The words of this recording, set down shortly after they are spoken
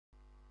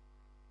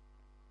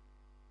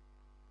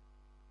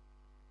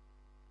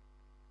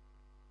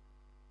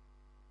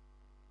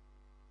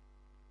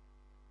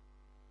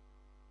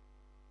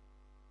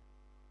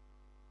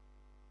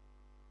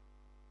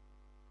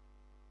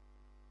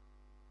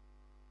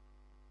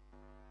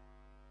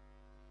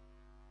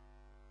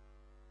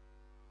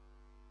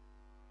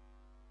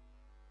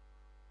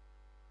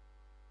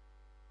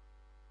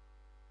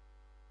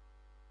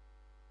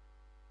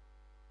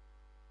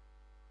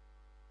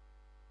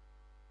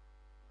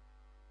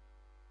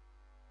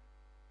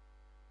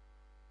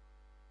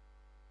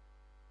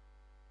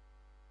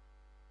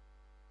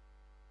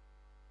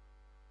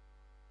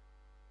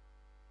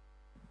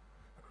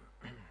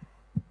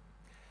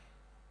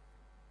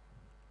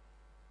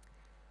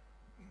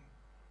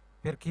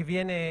Per chi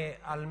viene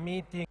al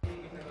meeting.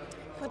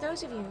 For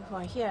those of you who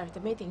are here at the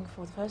meeting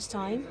for the first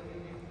time,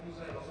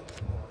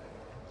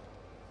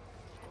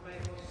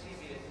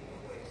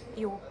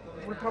 you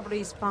will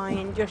probably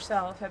find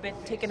yourself a bit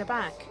taken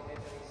aback.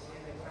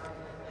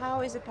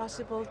 How is it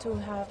possible to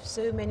have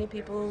so many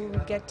people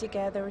get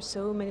together,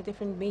 so many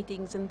different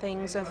meetings and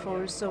things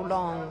for so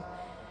long?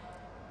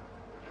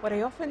 What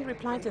I often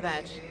reply to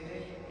that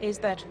is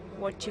that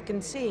what you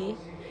can see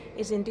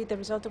is indeed the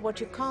result of what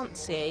you can't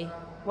see.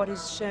 What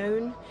is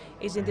shown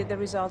is indeed the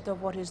result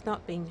of what is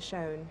not being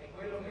shown.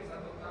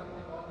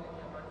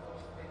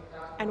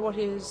 And what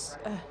is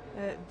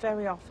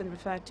very often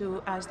referred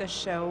to as the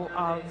show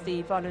of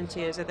the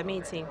volunteers at the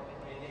meeting.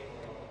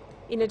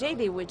 In a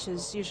daily which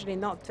is usually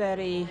not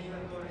very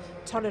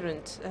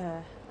tolerant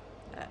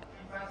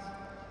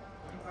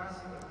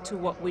to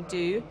what we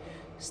do,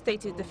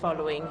 stated the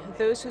following: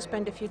 those who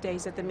spend a few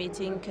days at the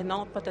meeting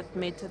cannot but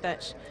admit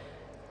that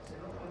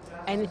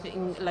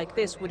anything like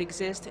this would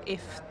exist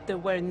if there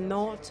were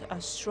not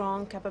a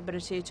strong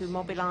capability to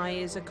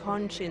mobilize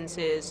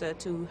consciences,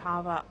 to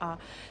have a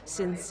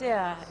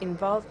sincere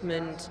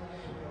involvement,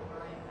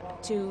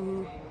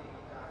 to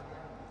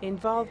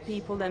involve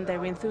people and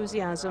their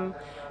enthusiasm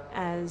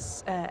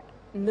as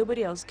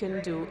nobody else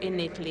can do in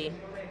Italy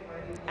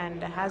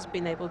and has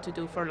been able to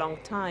do for a long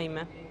time.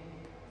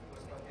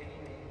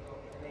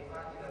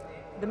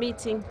 The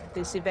meeting,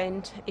 this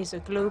event, is a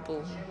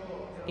global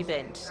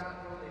event.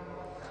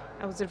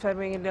 I was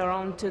referring earlier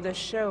on to the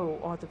show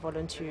of the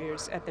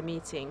volunteers at the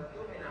meeting.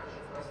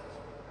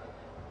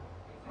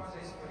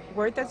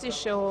 Where does this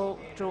show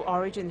draw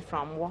origin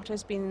from? What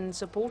has been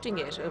supporting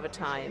it over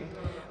time?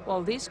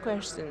 Well, these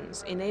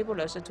questions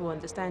enable us to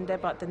understand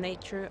about the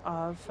nature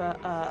of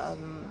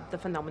the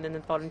phenomenon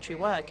of voluntary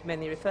work.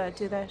 Many refer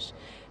to that,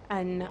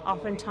 and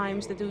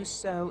oftentimes they do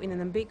so in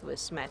an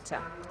ambiguous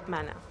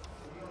manner.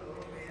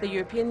 The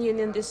European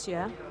Union this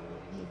year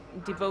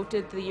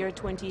devoted the year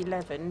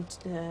 2011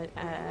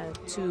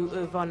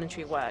 to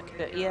voluntary work,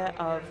 the year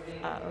of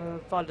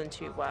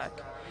voluntary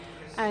work.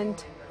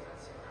 And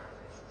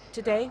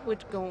today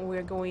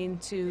we're going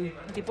to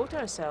devote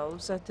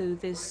ourselves to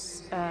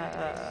this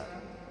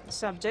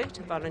subject,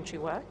 voluntary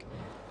work.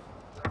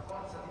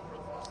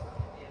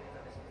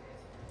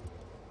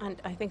 And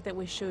I think that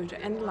we should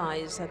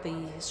analyze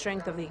the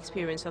strength of the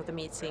experience of the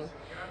meeting.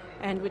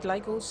 And we'd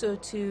like also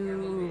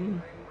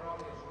to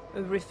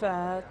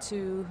refer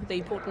to the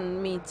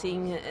important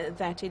meeting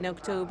that in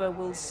October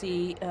will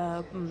see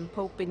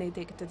Pope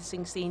Benedict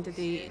XVI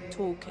the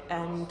talk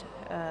and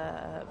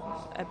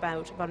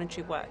about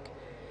voluntary work.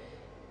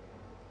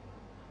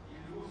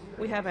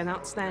 We have an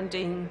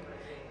outstanding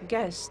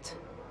guest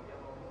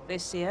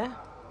this year.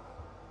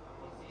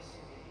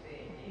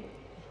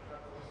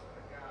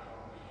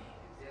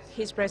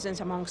 His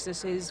presence amongst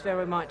us is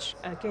very much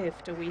a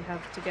gift. We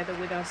have together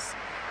with us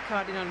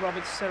Cardinal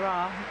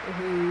Roberto,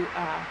 who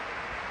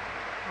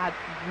had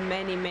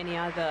many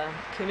other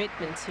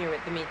commitments here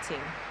at the meeting.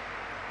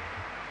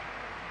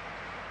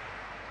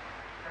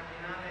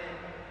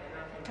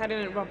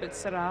 Cardinal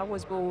Roberto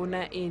was born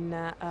in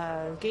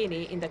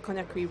Guinea, in the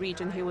Conakry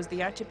region. He was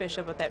the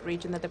Archbishop of that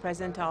region and the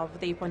President of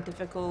the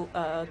Pontifical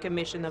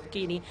Commission of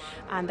Guinea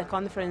and the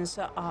Conference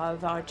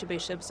of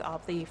Archbishops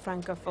of the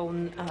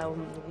Francophone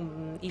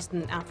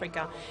Eastern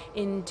Africa.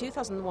 In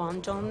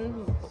 2001,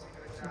 John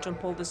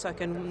Paul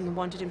II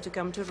wanted him to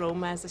come to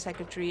Rome as the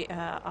secretary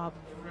of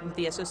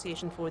the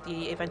Association for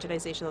the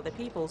Evangelization of the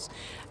Peoples,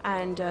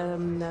 and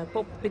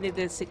Pope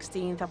Benedict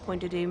XVI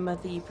appointed him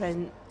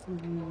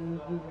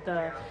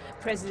the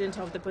president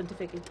of the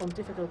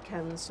Pontifical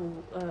Council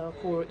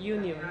for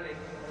Unum.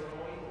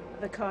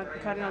 The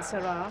Cardinal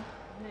Sarah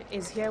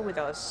is here with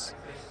us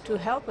to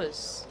help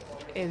us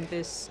in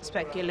this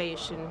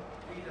speculation.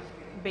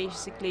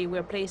 Basically,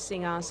 we're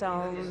placing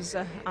ourselves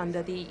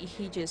under the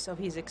aegis of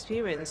his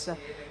experience,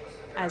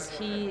 as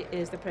he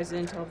is the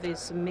president of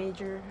this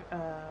major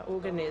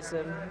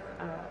organism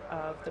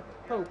of the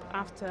Pope.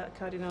 After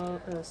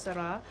Cardinal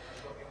Sarah,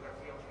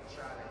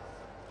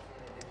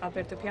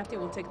 Alberto Piatti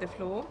will take the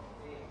floor.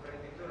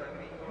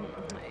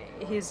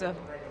 He's a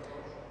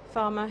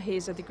farmer.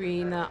 He's a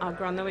degree in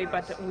agronomy,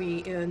 but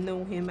we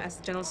know him as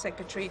the General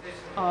Secretary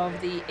of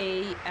the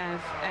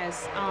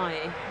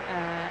AVSI,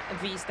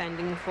 V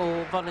standing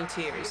for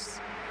volunteers.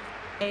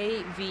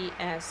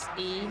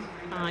 AVSI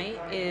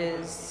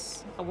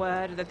is a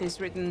word that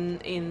is written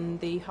in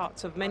the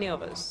hearts of many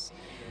of us,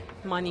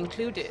 mine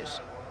included.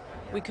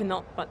 We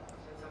cannot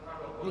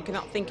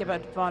think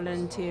about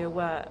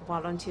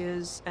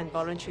volunteers and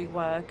voluntary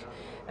work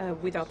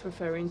without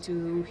referring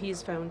to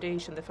his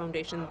foundation, the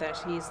foundation that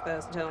he's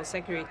the General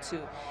Secretary to.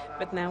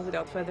 But now,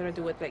 without further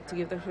ado, I'd like to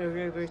give the floor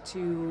over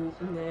to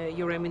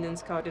Your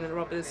Eminence, Cardinal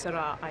Roberto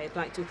Sarà. I'd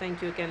like to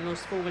thank you again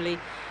most formally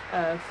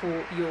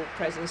for your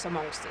presence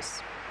amongst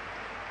us.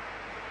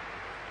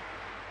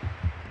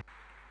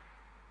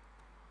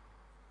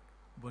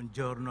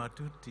 Buongiorno a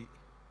tutti.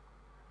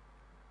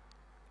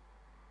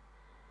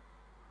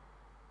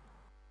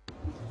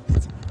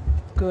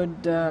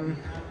 Good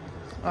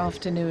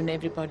afternoon,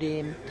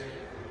 everybody.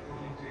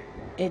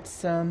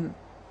 It's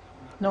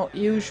not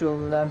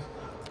usual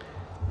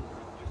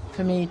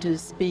for me to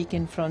speak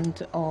in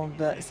front of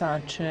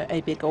such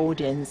a big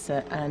audience,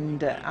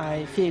 and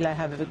I feel I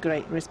have a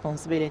great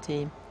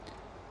responsibility.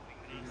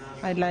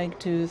 I'd like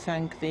to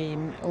thank the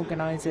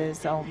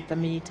organizers of the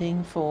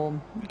meeting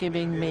for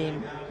giving me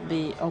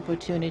the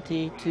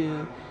opportunity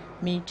to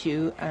meet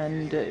you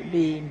and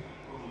be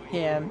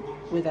here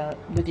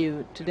with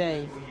you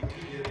today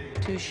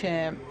to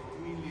share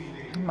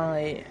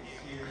my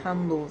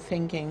humble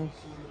thinking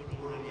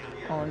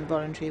on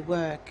voluntary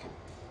work.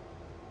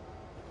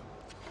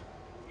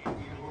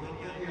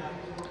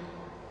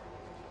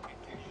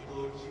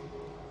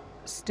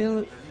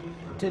 Still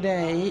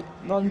today,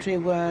 voluntary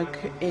work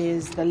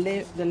is the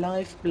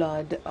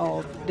lifeblood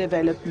of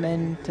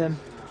development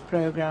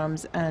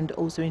programs and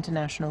also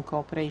international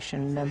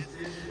cooperation.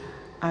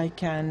 I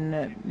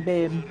can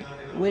bear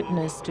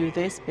witness to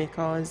this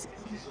because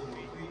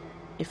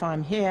if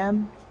I'm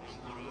here,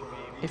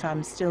 if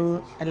I'm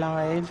still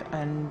alive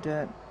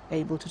and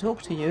able to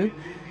talk to you,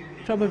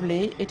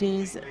 probably it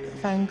is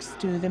thanks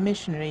to the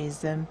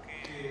missionaries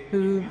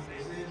who,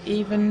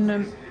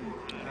 even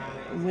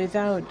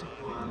without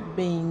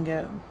being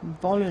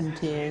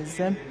volunteers,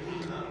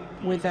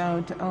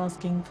 without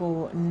asking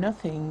for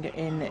nothing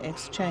in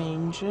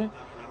exchange,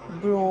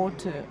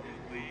 brought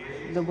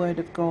the Word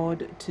of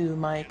God to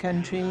my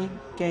country,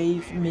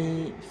 gave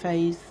me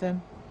faith,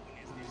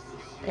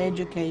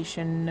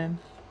 education.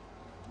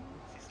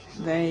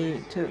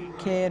 They took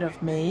care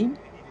of me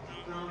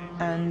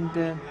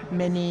and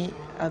many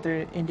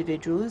other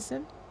individuals,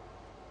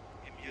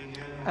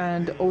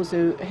 and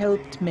also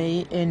helped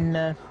me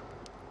in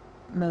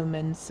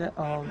moments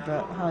of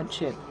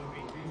hardship.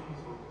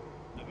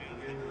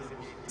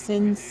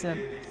 Since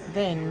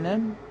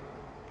then,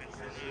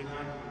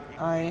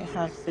 I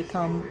have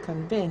become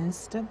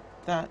convinced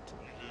that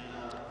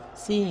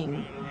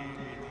seeing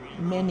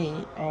many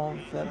of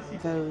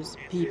those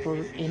people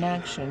in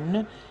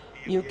action,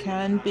 you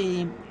can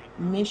be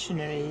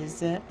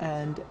missionaries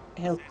and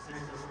help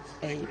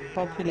a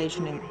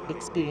population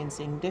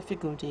experiencing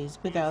difficulties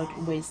without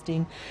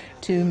wasting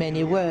too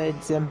many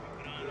words.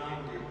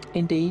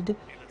 Indeed,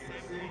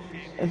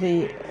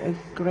 the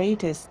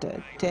greatest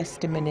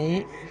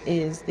testimony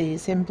is the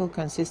simple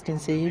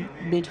consistency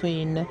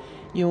between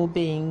your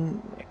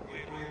being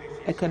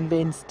a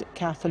convinced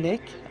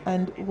Catholic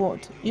and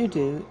what you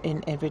do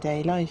in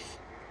everyday life.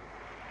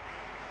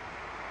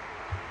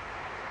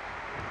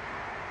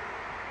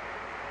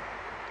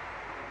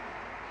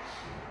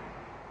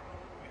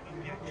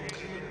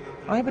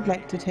 I would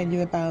like to tell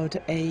you about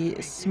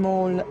a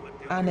small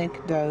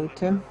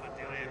anecdote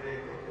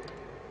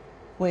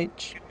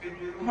which,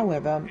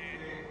 however,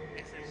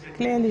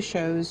 clearly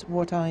shows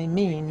what I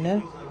mean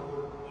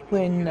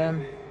when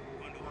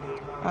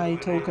I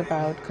talk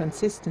about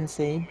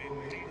consistency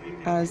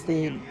as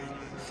the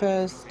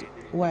first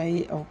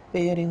way of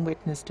bearing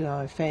witness to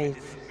our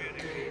faith.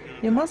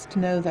 You must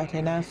know that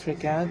in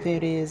Africa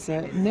there is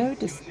no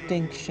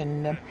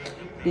distinction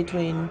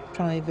between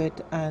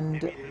private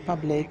and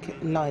public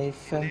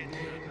life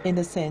in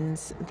the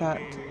sense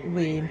that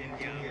we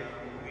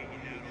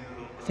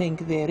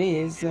think there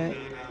is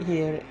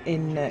here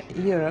in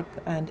Europe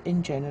and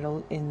in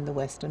general in the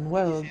Western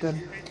world.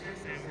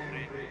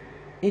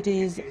 It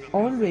is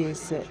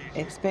always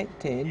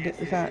expected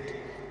that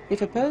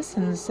if a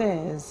person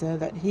says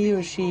that he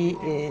or she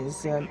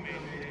is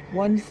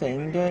one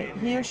thing,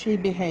 he or she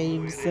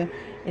behaves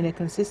in a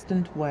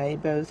consistent way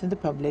both in the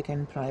public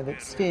and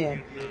private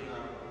sphere.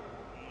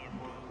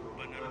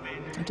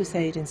 To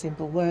say it in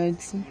simple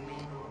words,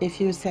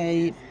 if you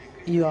say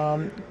you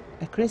are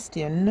a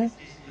Christian,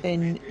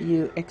 then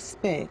you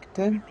expect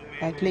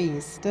at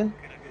least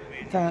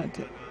that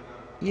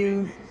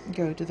you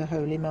go to the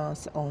Holy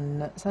Mass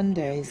on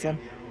Sundays.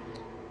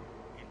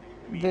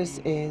 This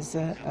is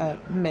a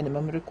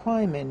minimum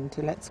requirement,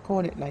 let's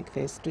call it like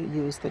this, to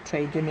use the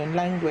trade union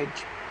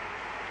language.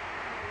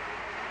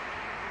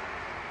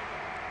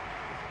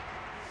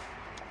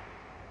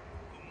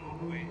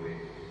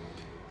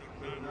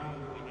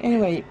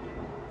 Anyway,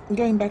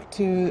 going back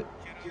to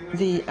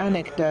the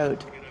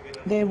anecdote,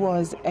 there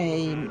was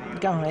a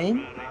guy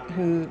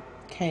who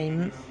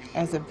came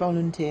as a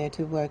volunteer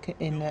to work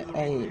in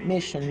a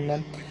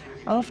mission.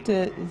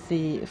 After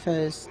the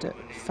first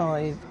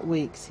 5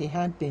 weeks he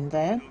had been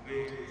there,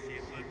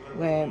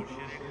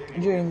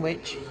 during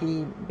which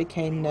he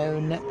became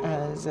known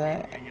as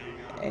a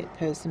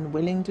person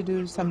willing to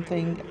do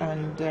something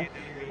and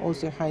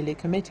also highly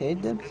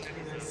committed,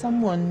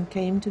 someone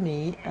came to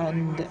me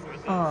and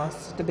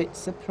asked, a bit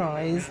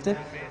surprised,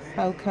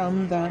 how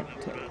come that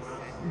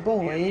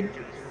boy,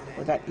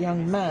 or that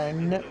young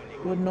man,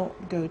 would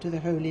not go to the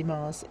Holy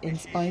Mass in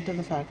spite of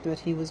the fact that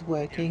he was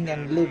working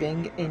and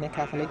living in a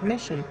Catholic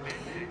mission.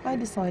 I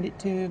decided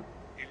to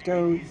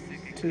go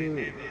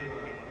to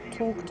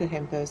talk to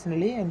him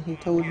personally, and he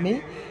told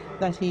me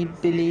that he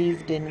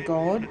believed in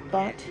God,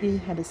 but he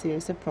had a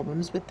series of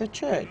problems with the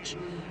church,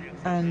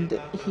 and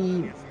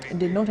he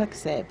did not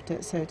accept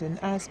certain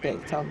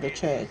aspects of the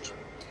church.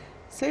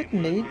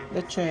 Certainly,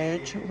 the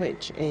church,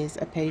 which is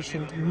a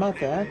patient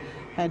mother,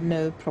 had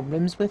no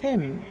problems with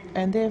him,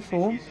 and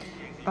therefore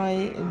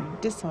I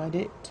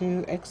decided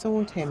to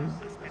exhort him,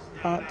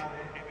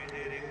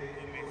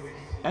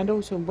 and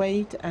also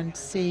wait and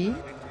see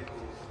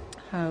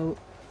how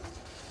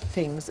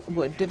things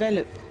would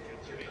develop.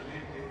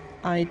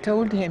 I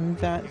told him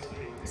that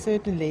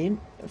certainly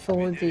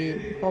for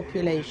the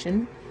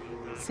population,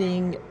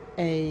 seeing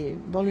a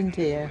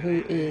volunteer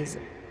who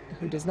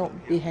does not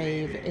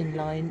behave in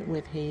line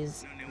with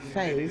his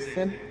faith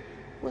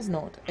was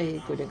not a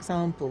good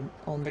example.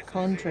 On the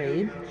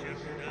contrary,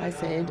 I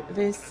said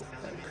this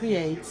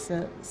creates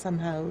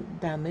somehow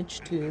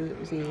damage to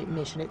the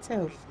mission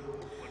itself.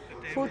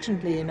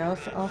 Fortunately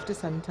enough, after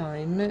some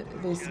time,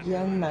 this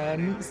young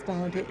man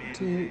started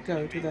to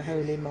go to the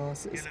Holy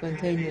Mass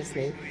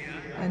spontaneously,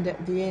 and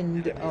at the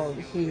end of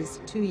his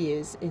 2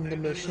 years in the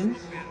mission,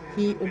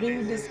 he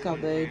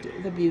rediscovered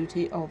the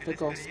beauty of the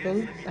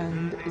Gospel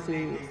and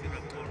the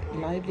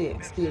lively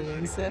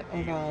experience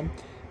of our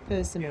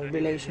personal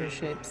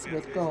relationships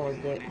with God.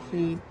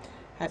 He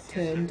had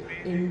turned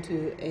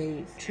into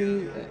a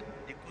true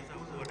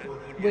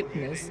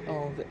witness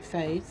of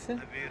faith,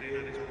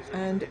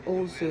 and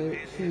also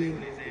he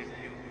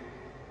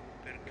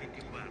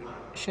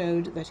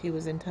showed that he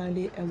was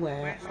entirely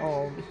aware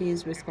of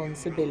his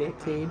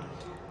responsibility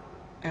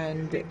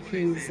and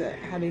his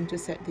having to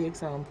set the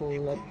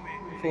example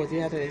for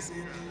the others.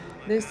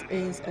 This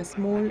is a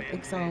small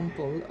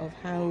example of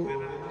how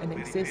an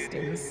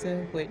existence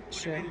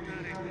which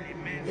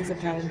is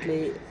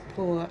apparently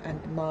poor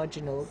and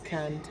marginal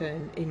can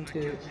turn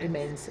into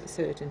immense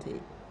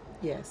certainty.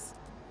 Yes,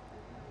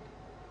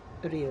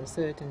 real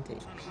certainty.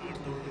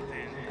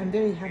 I'm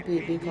very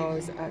happy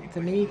because at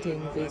the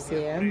meeting this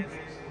year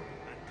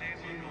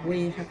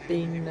we have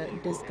been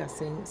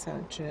discussing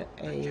such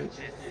a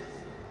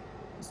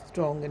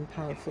strong and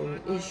powerful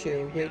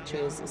issue, which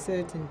is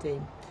certainty.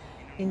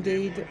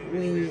 Indeed,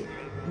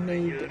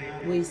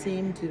 we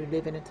seem to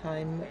live in a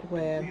time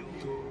where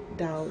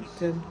doubt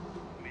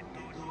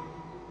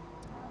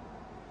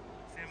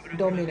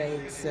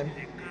dominates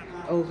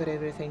over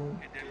everything,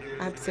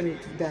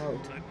 absolute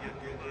doubt.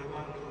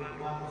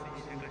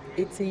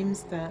 It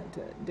seems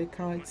that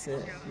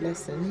Descartes'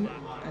 lesson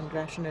and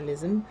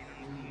rationalism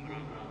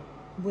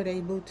were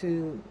able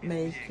to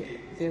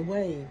make their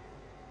way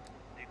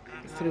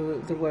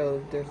through the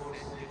world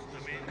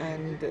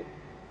and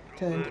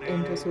turned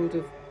into a sort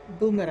of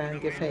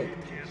boomerang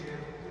effect.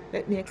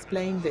 Let me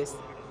explain this.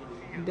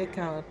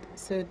 Descartes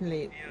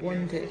certainly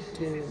wanted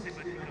to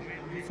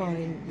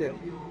find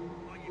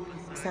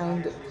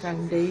sound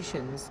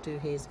foundations to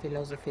his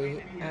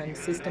philosophy and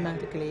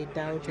systematically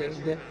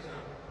doubted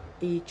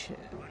each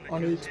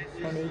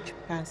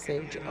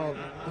passage of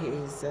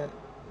his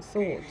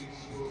thought.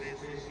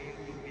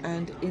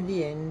 And in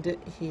the end,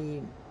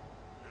 he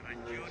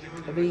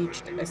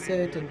reached a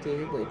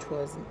certainty which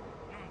was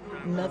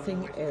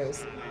nothing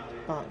else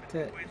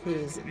but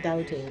his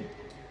doubting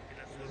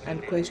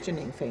and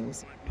questioning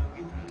things.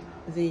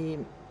 The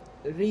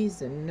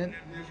reason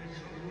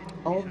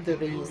of the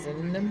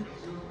reason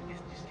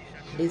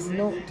is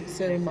not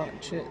so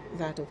much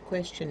that of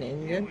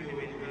questioning,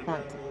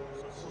 but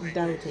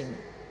doubting.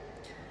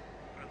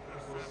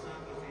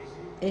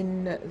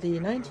 In the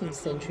 19th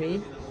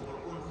century,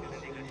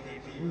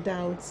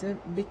 doubts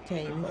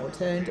became or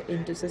turned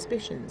into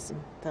suspicions,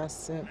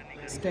 thus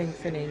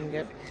strengthening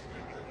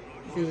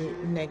the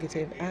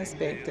negative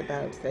aspect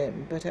about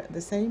them. But at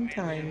the same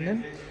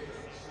time,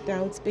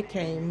 doubts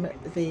became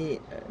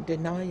the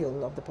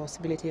denial of the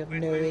possibility of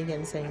knowing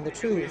and saying the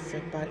truth.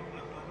 But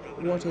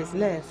what is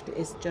left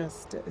is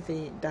just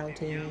the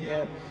doubting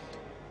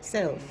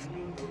self.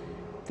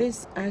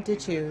 This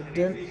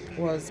attitude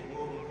was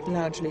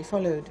largely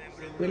followed.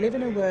 We live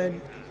in a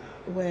world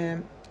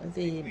where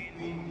the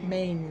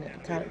main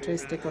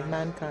characteristic of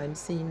mankind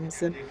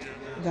seems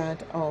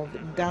that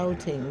of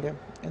doubting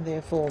and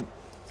therefore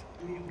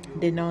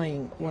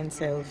denying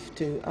oneself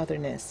to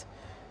otherness.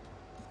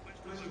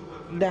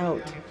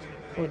 Doubt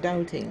or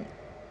doubting,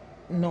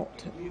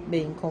 not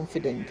being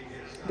confident.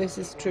 This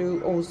is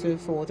true also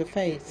for the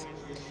faith.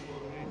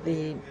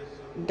 The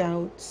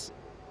doubts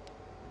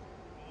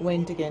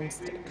went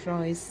against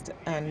Christ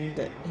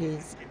and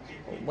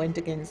went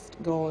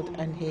against God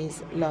and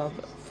his love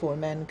for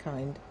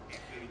mankind.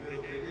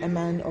 A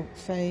man of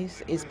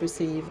faith is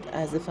perceived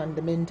as a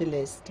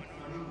fundamentalist.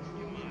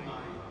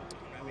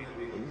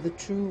 The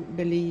true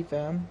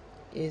believer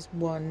is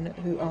one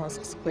who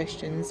asks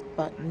questions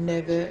but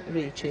never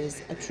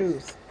reaches a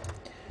truth.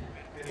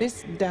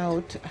 This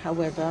doubt,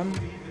 however,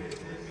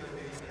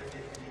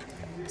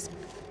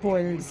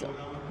 spoils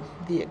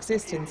the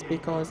existence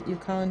because you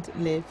can't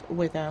live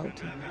without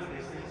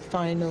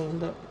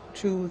final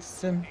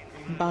truths,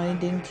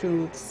 binding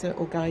truths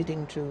or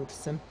guiding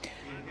truths.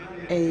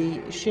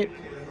 A ship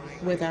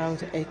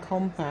without a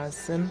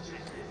compass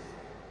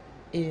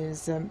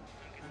is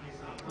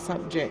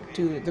subject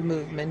to the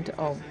movement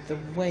of the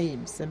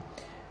waves.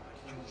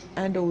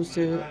 and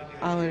also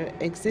our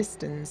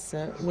existence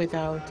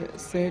without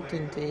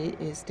certainty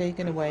is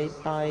taken away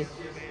by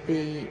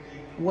the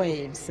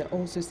waves.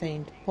 Also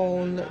St.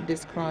 Paul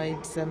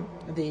describes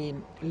the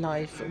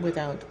life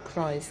without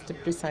Christ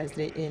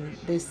precisely in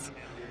this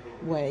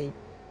way.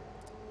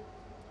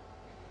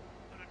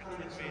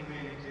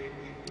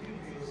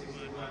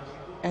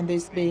 And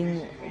this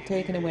being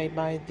taken away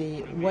by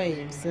the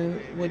waves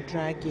would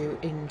drag you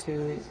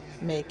into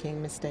making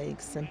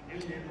mistakes.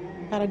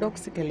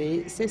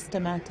 Paradoxically,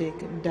 systematic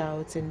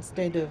doubts,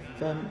 instead of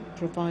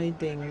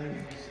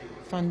providing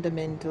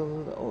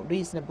fundamental or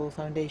reasonable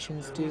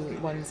foundations to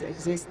one's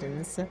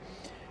existence,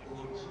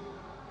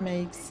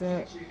 makes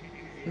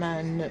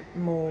man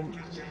more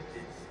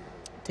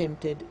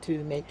tempted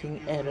to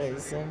making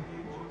errors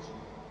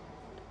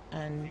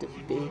and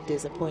be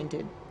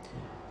disappointed.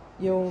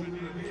 Your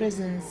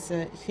presence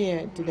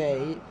here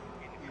today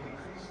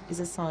is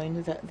a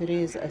sign that there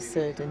is a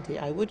certainty.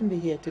 I wouldn't be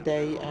here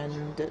today,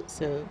 and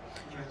so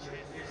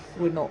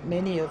would not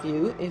many of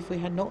you, if we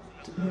had not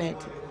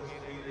met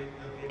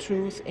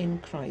truth in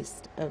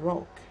Christ, a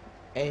rock,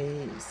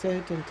 a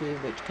certainty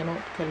which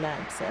cannot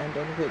collapse and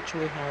on which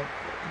we have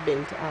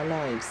built our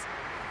lives.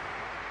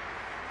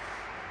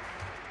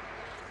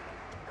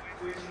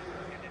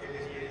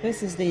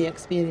 This is the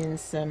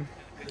experience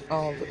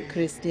of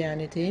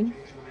Christianity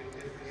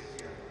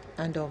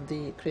and of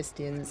the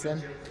Christians.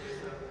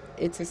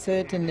 It's a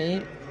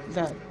certainty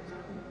that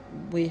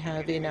we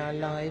have in our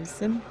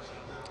lives.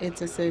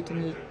 It's a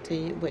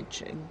certainty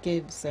which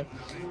gives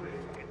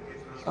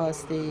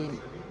us the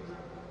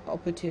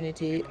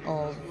opportunity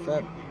of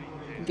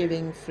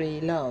giving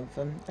free love,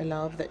 a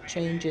love that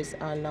changes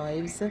our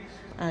lives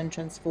and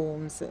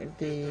transforms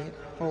the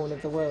whole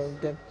of the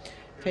world.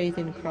 Faith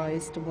in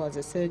Christ was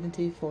a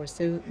certainty for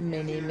so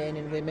many men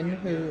and women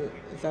who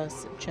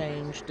thus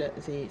changed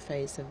the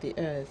face of the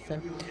earth.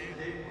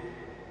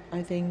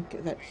 I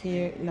think that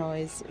here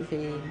lies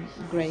the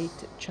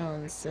great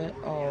chance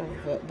of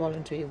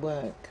voluntary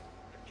work.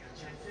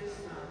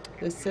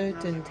 The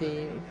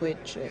certainty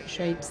which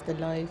shapes the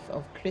life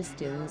of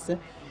Christians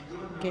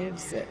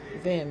gives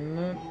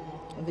them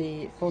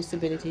the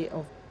possibility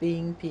of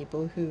being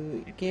people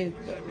who give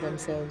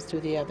themselves to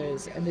the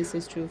others, and this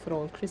is true for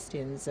all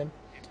Christians.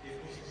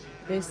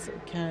 This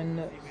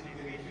can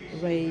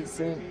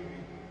raise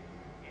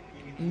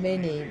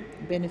many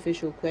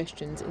beneficial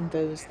questions in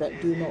those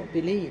that do not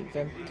believe.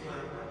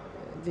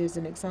 There's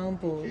an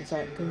example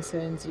that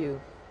concerns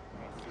you.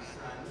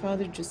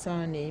 Father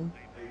Giussani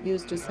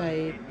used to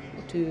say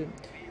to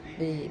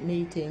the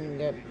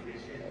meeting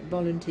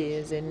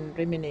volunteers in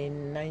Rimini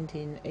in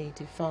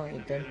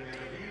 1985,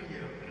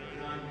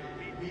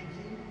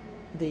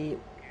 the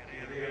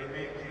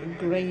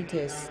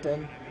greatest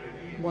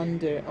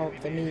wonder of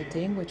the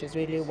meeting, which is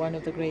really one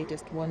of the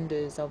greatest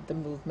wonders of the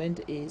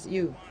movement, is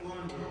you.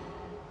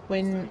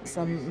 When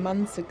some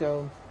months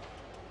ago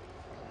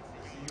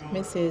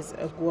Mrs.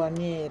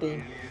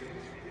 Guarnieri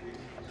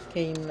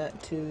came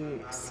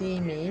to see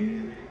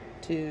me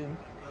to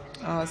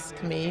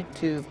ask me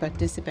to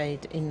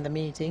participate in the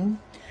meeting,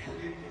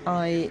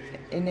 I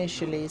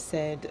initially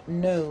said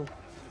no,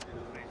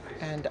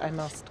 and I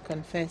must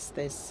confess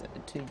this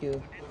to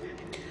you.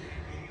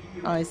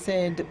 I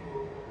said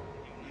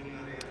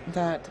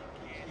that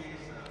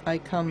I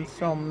come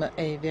from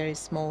a very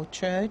small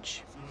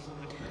church.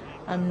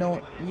 I'm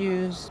not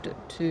used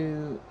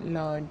to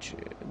large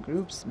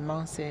groups,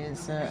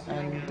 masses,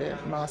 and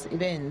mass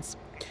events.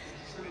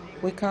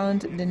 We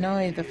can't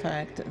deny the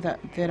fact that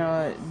there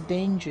are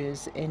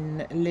dangers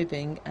in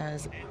living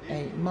as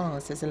a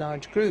mass, as a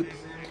large group.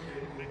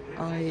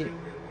 I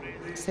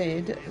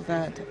said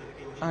that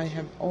I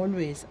have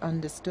always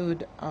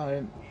understood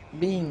our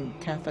being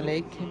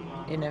Catholic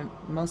in a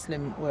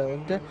Muslim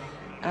world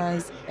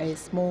as a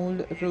small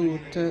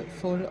route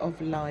full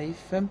of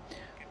life,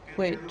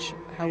 which,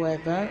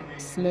 however,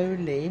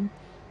 slowly,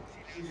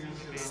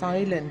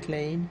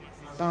 silently,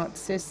 but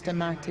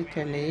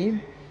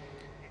systematically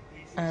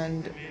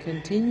and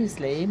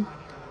continuously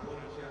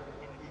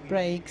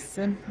breaks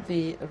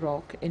the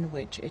rock in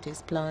which it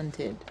is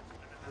planted.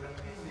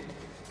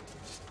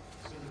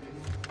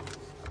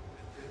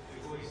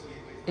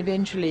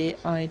 Eventually,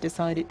 I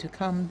decided to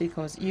come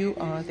because you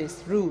are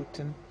this root.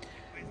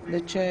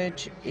 The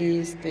church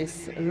is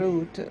this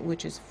root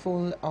which is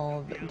full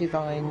of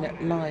divine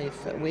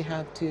life. We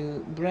have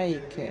to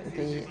break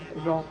the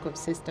rock of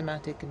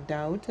systematic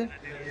doubt,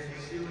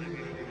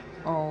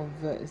 of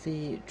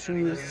the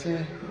truth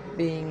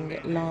being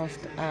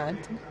laughed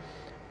at,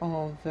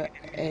 of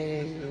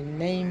a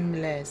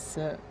nameless,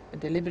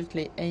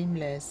 deliberately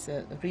aimless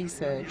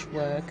research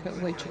work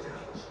which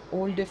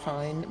all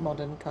define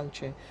modern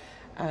culture.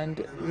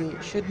 And we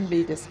shouldn't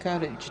be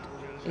discouraged.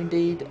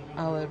 Indeed,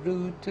 our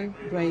root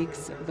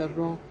breaks the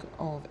rock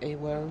of a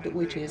world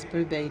which is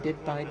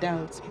pervaded by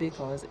doubts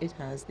because it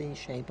has the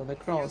shape of a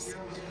cross.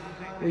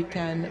 We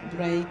can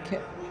break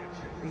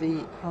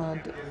the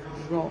hard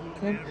rock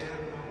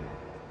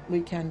we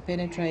can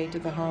penetrate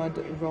the hard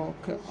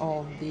rock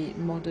of the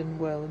modern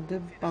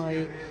world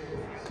by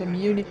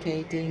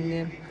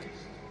communicating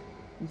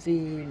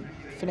the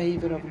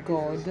flavor of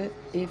God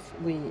if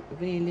we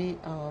really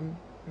are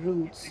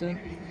roots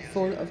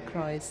full of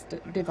Christ,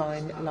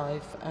 divine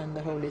life and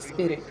the Holy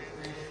Spirit.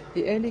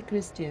 The early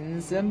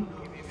Christians,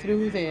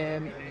 through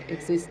their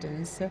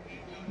existence,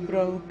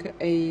 broke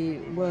a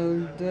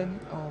world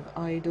of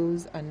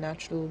idols and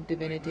natural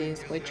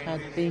divinities which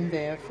had been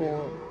there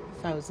for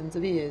thousands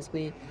of years.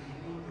 We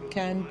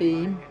can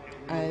be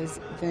as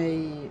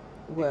they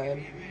were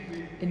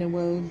in a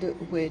world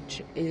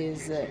which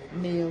is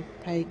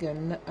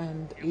neo-pagan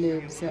and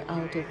lives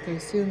out of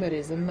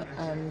consumerism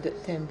and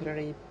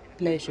temporary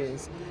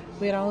pleasures.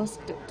 We are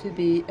asked to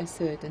be a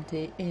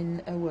certainty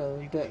in a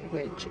world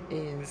which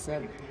is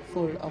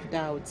full of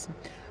doubts.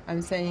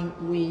 I'm saying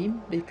we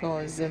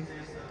because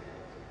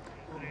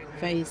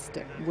faced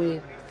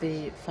with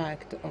the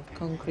fact of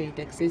concrete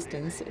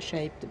existence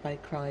shaped by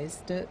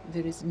Christ, there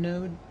is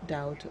no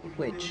doubt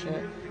which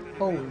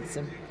holds.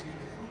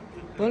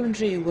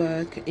 Voluntary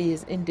work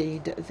is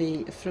indeed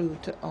the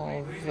fruit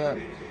of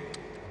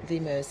the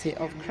mercy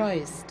of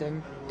Christ.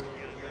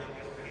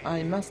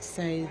 I must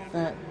say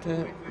that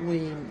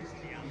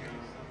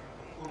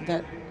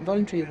that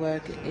voluntary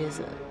work is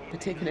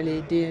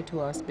particularly dear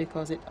to us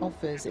because it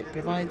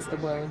provides the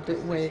world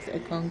with a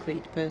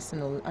concrete,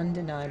 personal,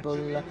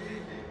 undeniable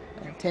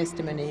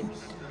testimony.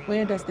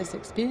 Where does this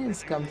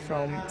experience come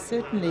from?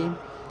 Certainly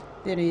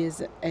there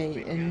is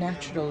a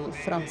natural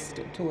thrust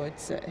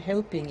towards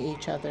helping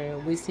each other.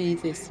 We see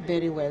this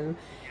very well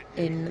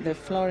in the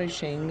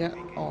flourishing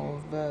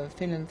of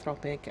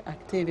philanthropic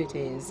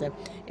activities.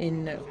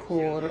 In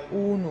Cor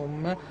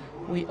Unum,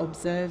 we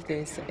observe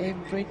this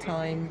every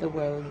time the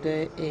world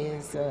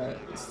is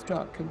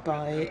struck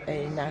by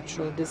a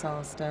natural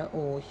disaster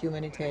or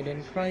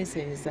humanitarian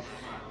crisis,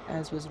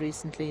 as was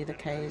recently the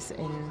case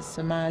in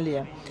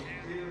Somalia.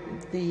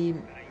 The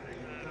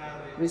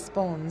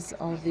response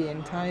of the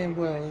entire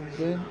world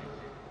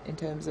in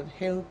terms of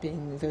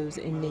helping those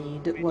in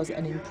need was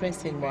an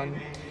impressive one.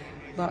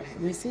 But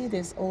we see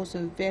this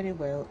also very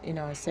well in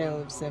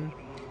ourselves,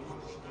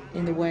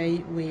 in the way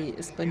we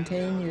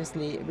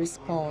spontaneously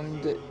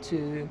respond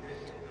to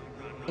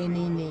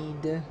any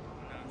need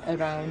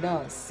around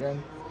us.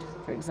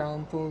 For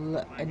example,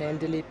 an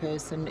elderly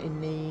person in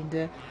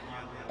need,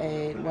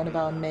 one of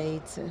our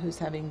mates who's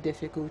having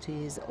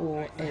difficulties,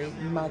 or a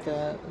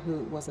mother who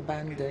was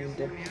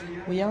abandoned.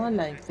 We are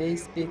like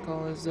this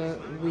because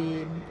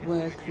we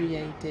were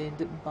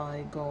created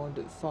by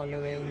God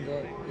following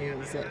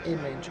His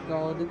image.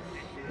 God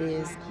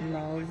is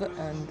love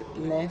and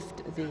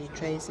left the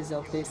traces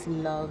of this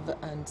love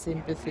and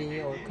sympathy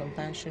or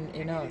compassion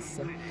in us.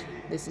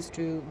 This is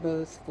true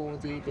both for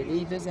the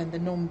believers and the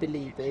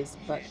non-believers,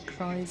 but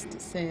Christ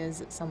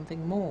says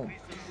something more.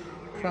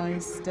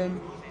 Christ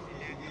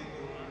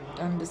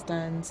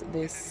understands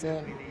this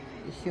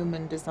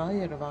human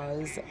desire of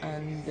ours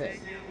and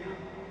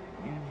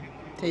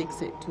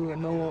takes it to a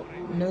more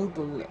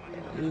noble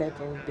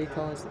level,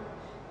 because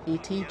He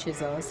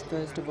teaches us,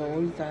 first of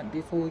all, that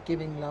before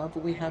giving love,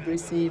 we have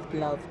received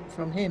love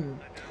from Him.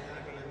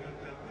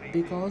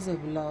 Because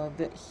of love,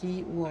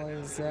 He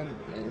was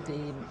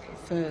the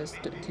first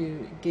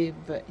to give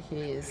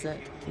His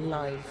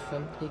life.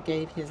 He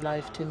gave His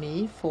life to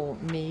me, for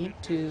me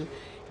to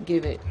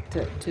give it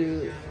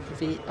to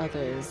the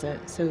others.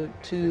 So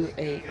to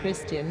a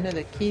Christian,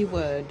 the key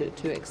word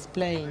to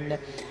explain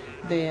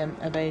their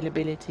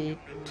availability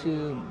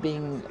to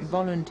being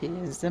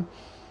volunteers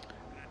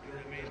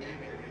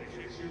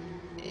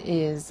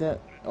is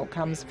or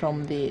comes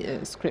from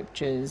the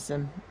scriptures.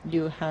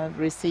 You have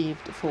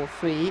received for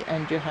free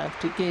and you have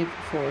to give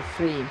for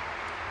free.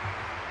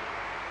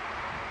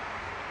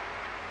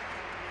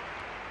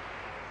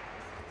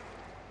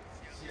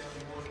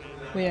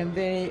 We are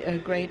very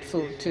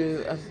grateful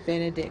to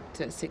Benedict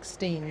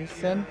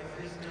XVI,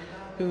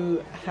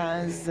 who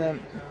has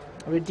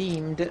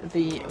redeemed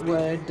the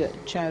word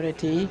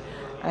charity,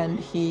 and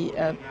he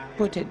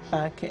put it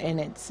back in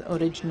its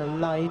original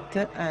light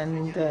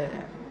and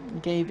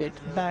gave it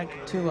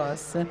back to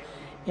us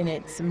in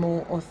its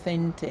more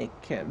authentic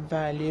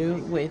value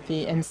with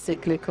the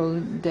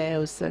encyclical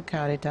Deus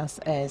Caritas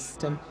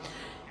Est.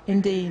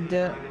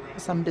 Indeed,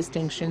 some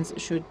distinctions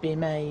should be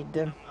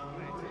made.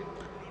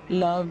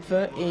 Love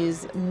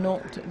is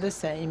not the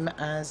same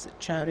as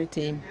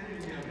charity.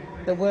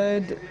 The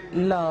word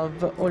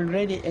love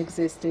already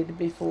existed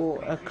before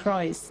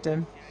Christ,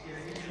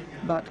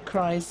 but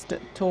Christ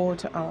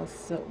taught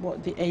us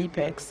what the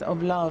apex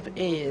of love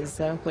is,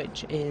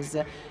 which is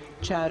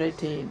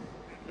charity,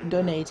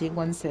 donating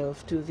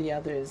oneself to the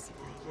others.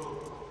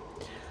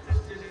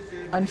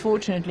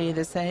 Unfortunately,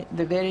 the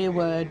very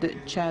word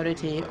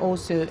charity,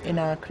 also in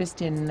our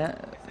Christian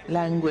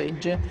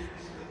language,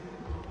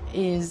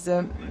 is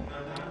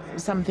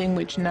something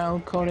which now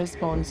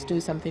corresponds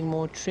to something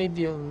more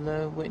trivial,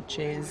 which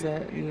is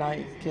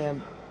like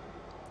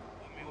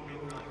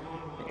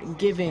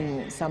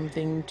giving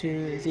something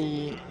to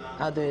the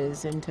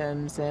others in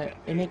terms,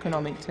 in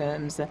economic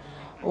terms.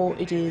 or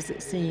it is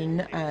seen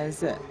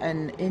as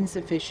an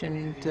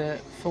insufficient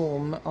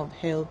form of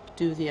help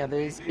to the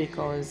others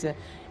because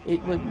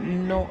it would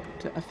not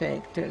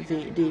affect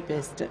the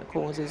deepest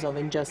causes of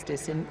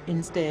injustice.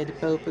 Instead,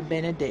 Pope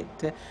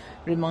Benedict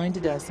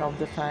reminded us of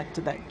the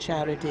fact that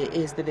charity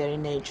is the very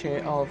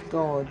nature of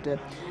God.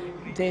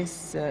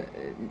 This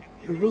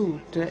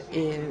root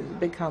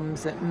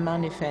becomes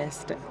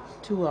manifest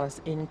to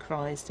us in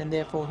Christ, and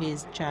therefore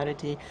his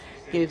charity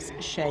gives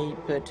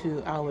shape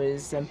to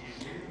ours.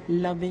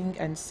 Loving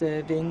and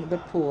serving the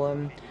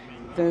poor,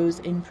 those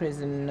in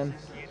prison,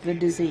 the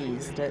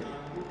diseased,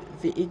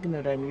 the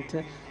ignorant,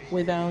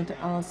 without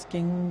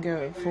asking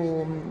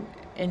for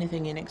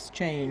anything in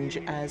exchange,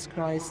 as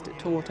Christ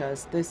taught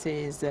us. This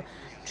is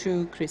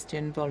true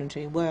Christian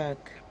voluntary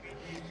work.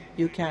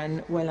 You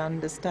can well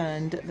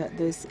understand that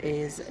this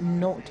is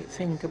not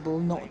thinkable,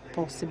 not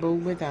possible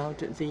without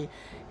the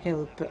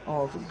help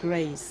of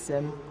grace.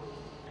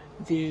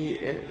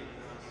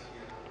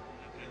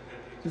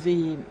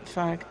 The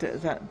fact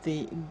that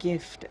the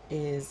gift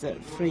is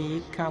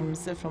free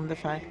comes from the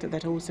fact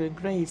that also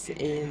grace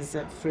is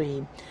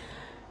free.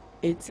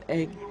 It's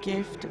a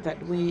gift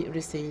that we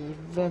receive,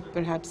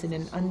 perhaps in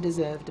an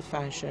undeserved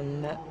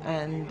fashion,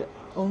 and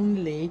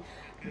only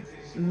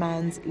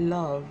man's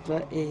love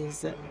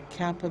is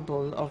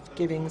capable of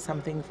giving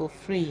something for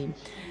free,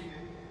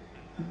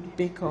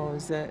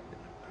 because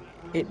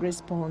it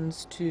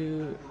responds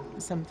to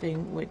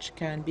something which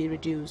can be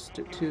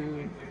reduced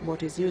to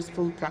what is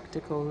useful,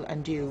 practical,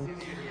 and due.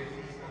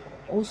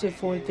 Also,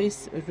 for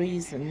this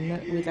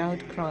reason, without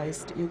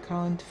Christ, you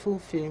can't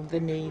fulfill the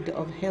need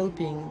of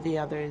helping the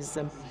others,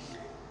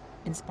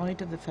 in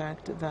spite of the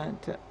fact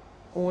that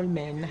all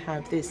men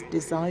have this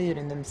desire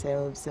in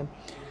themselves.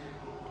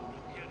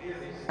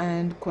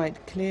 And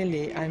quite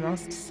clearly, I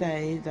must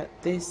say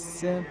that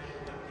this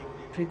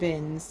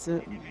prevents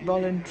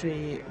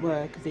voluntary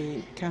work,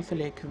 the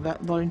Catholic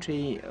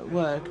voluntary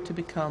work, to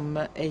become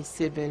a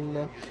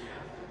civil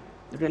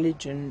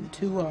religion.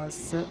 To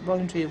us,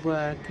 voluntary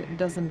work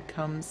doesn't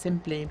come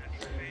simply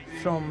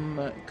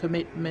from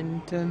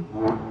commitment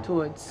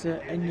towards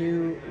a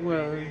new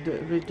world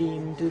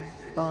redeemed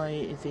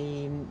by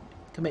the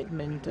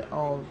commitment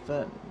of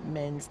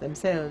men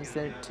themselves.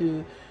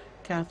 To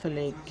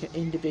Catholic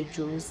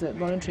individuals,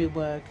 voluntary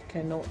work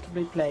cannot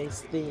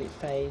replace the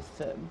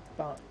faith,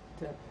 but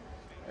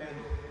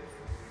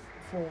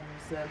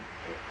forms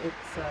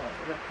its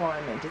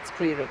requirement, its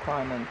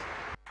pre-requirement.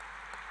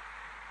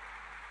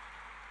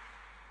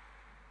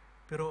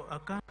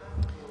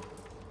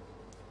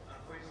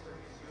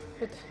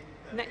 But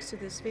next to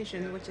this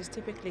vision, which is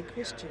typically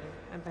Christian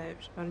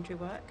about voluntary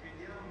work,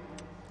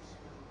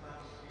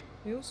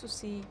 we also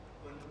see,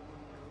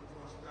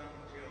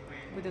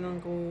 with an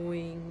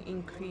ongoing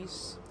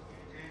increase,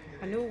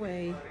 a new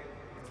way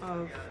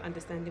of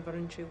understanding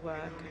voluntary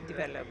work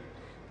develop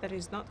that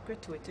is not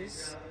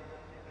gratuitous,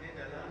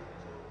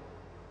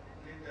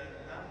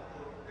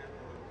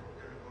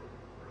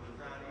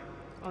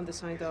 on the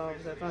side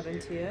of the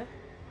volunteer,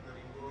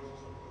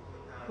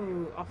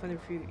 who often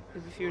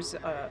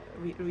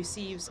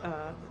receives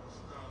a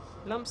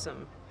lump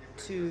sum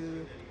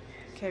to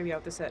carry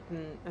out a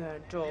certain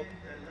job,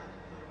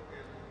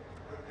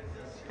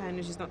 and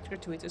it is not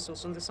gratuitous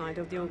also on the side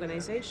of the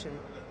organization.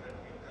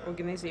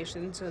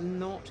 Organizations are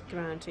not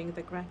granting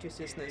the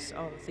gratuitousness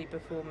of the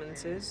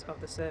performances,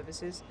 of the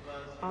services,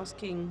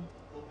 asking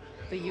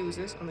the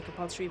users on a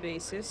compulsory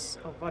basis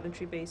or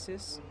voluntary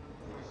basis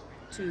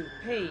to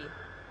pay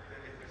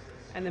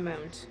an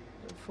amount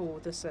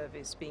for the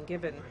service being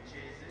given.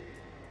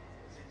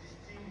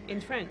 In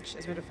French,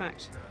 as a matter of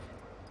fact,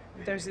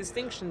 there's a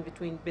distinction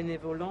between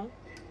bénévolant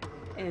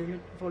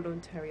and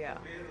volontariat.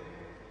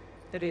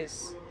 That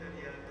is,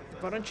 the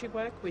voluntary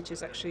work, which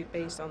is actually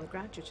based on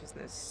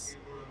gratuitousness,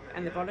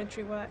 and the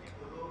voluntary work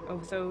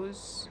of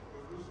those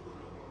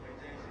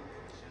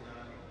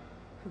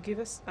who give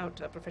us out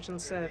a professional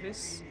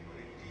service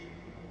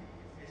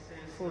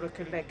for a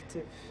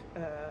collective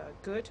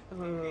good,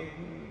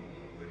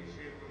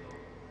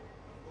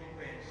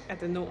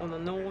 on a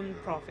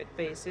non-profit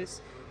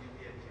basis,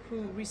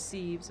 who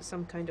receives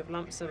some kind of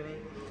lump sum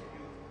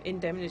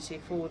indemnity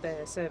for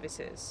their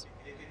services.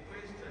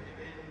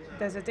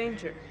 There's a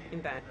danger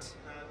in that.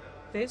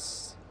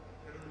 This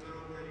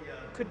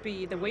could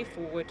be the way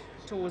forward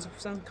towards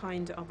some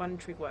kind of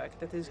voluntary work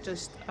that is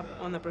just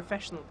on a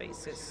professional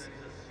basis.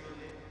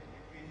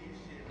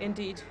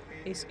 Indeed,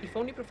 if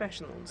only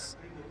professionals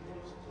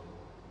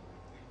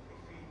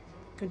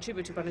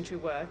contribute to voluntary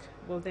work,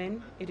 well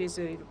then it is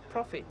a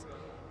profit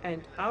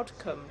and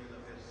outcome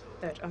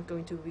that are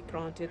going to be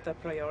granted the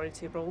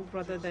priority role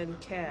rather than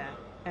care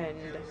and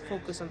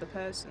focus on the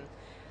person,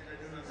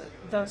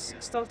 thus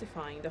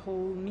stultifying the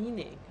whole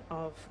meaning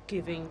of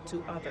giving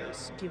to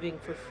others, giving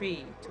for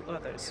free to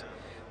others.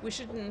 We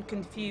shouldn't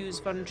confuse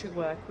voluntary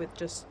work with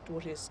just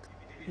what is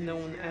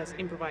known as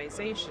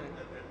improvisation.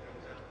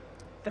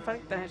 The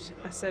fact that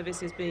a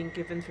service is being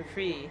given for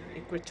free,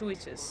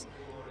 gratuitous,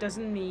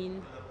 doesn't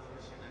mean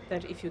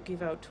that if you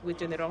give out with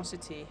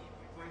generosity,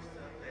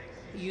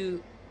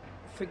 you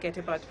forget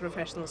about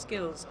professional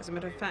skills. As a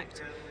matter of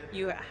fact,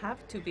 you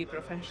have to be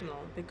professional,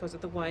 because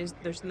otherwise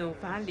there's no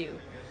value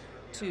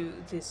to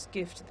this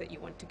gift that you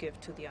want to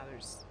give to the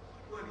others.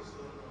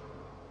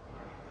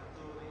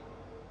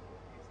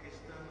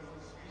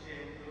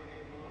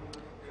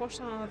 What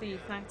are the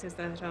factors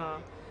that are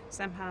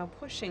somehow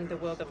pushing the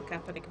world of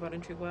Catholic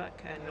voluntary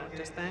work, and not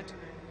just that,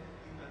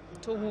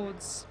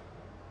 towards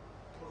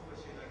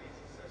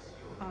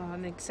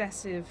an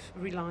excessive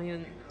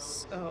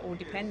reliance or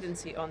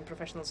dependency on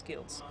professional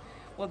skills?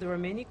 Well, there are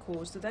many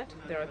causes to that.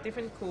 There are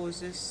different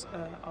causes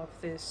of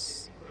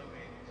this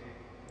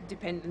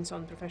dependence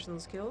on professional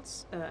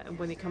skills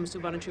when it comes to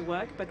voluntary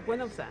work, but one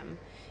of them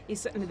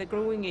is certainly the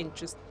growing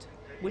interest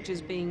which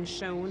is being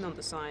shown on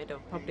the side of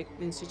public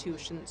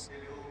institutions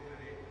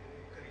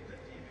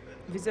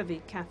vis-à-vis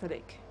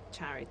Catholic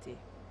charity.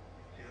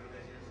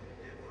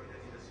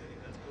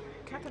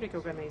 Catholic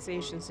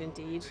organizations,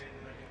 indeed,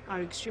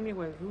 are extremely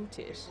well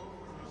rooted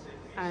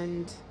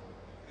and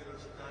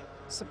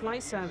supply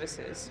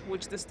services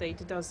which the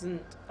state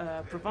doesn't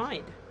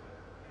provide.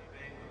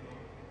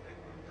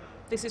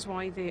 This is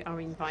why they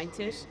are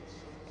invited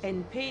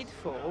and paid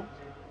for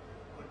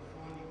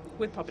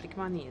with public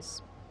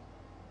monies.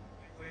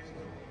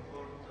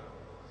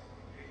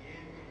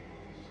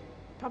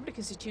 Public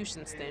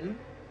institutions, then,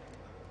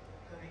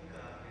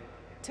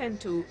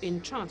 tend to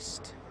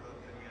entrust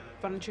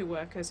voluntary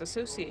workers'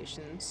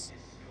 associations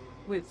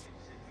with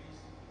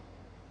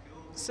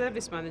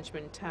service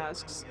management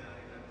tasks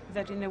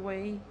that, in a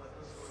way,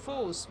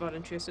 force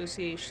voluntary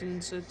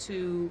associations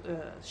to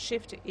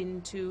shift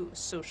into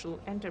social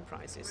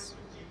enterprises.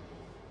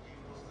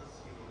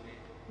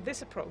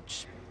 This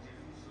approach,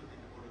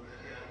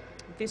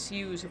 this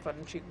use of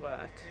voluntary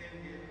work,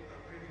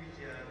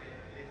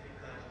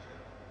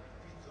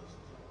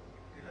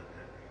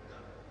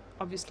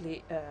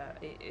 obviously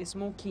is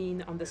more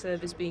keen on the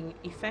service being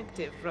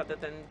effective rather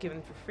than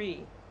given for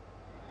free.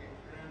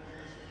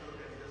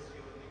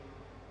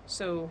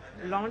 So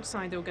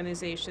large-sized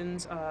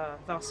organizations are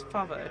thus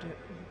favored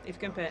if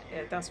compared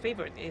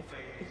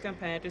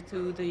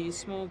to the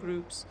small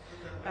groups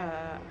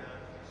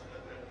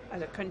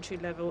at a country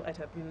level, at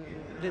a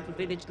little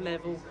village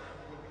level,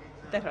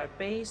 that are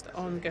based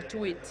on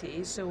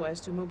gratuity so as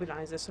to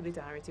mobilize the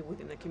solidarity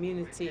within the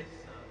community.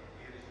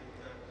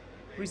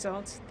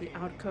 Results, the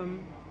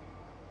outcome,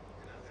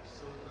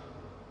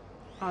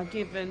 are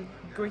given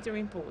greater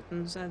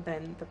importance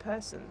than the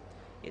person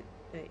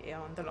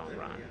on the long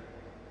run.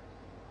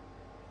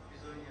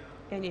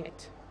 And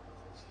yet,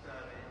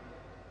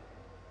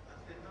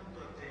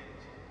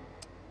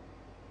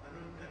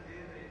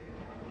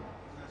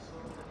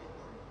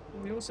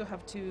 we also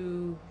have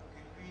to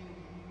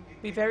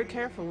be very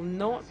careful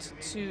not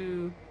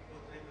to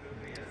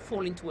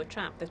fall into a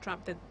trap, the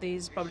trap that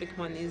these public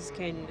monies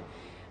can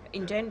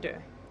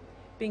engender.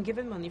 Being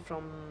given money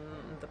from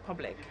the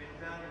public,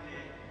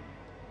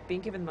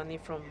 being given money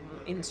from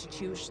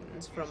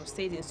institutions, from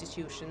state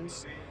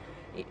institutions,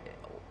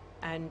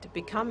 and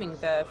becoming,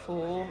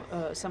 therefore,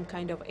 some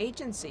kind of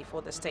agency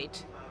for the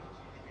state,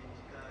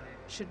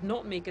 should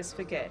not make us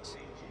forget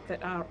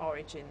that our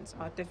origins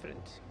are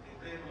different.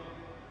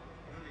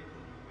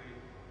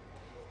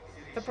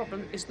 The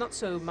problem is not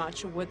so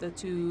much whether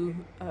to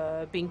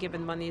being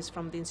given monies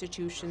from the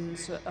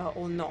institutions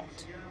or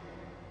not.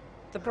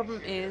 The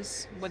problem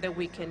is whether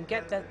we can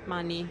get that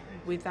money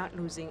without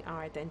losing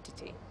our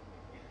identity.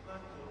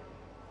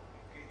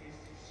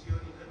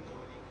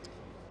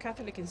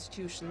 Catholic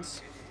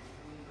institutions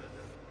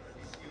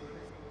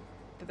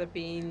that have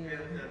been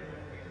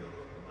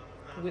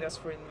with us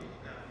for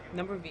a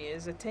number of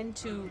years tend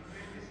to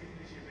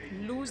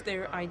lose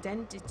their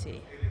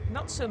identity,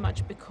 not so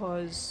much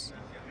because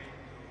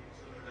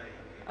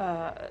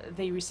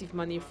they receive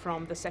money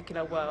from the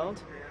secular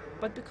world,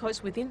 but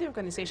because within the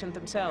organization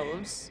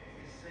themselves,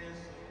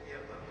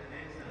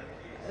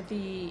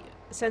 the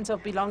sense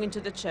of belonging to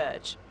the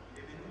church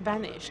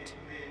vanished,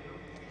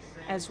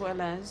 as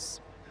well as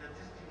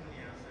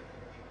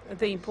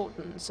the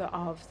importance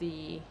of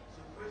the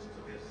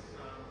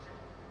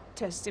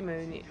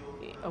testimony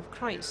of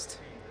Christ.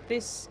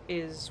 This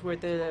is where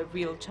the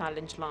real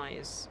challenge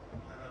lies.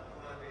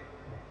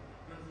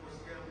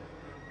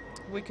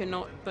 We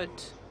cannot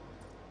but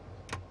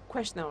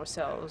question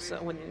ourselves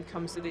when it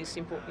comes to this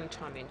important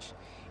challenge.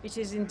 It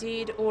is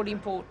indeed all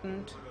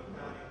important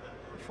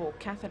for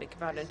Catholic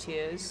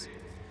volunteers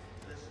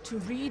to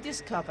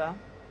rediscover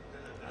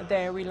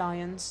their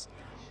reliance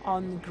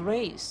on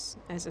grace,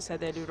 as I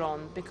said earlier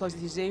on, because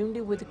it is only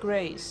with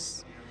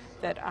grace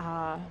that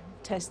our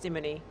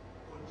testimony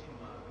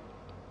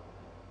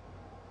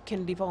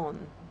can live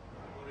on.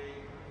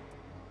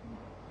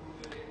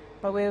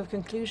 By way of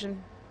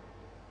conclusion,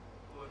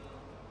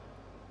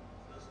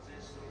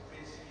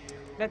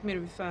 let me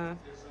refer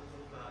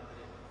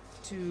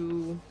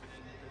to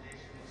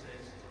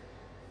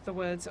the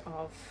words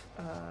of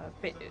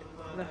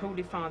the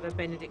Holy Father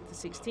Benedict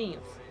XVI.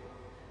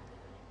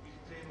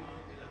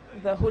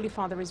 The Holy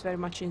Father is very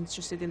much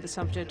interested in the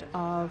subject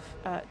of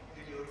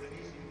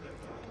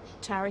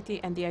charity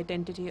and the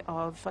identity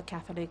of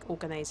Catholic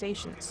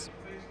organizations.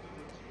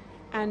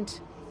 And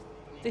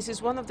this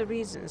is one of the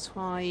reasons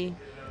why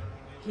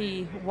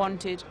he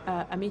wanted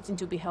a meeting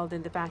to be held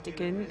in the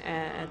Vatican,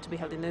 to be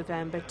held in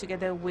November,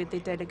 together with the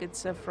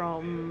delegates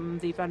from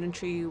the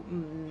voluntary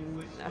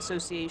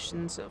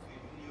associations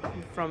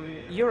from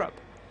Europe.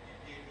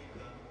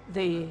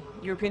 The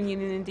European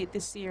Union, indeed,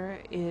 this year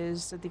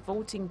is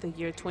devoting the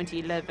year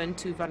 2011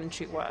 to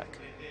voluntary work.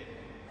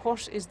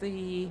 What is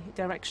the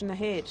direction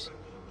ahead?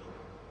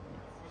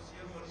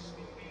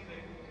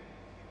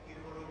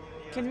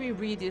 Can we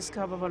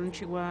rediscover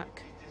voluntary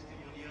work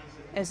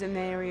as an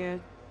area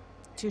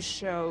to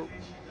show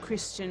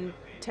Christian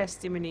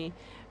testimony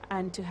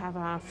and to have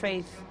our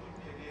faith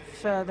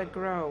further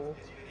grow?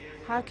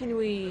 How can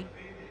we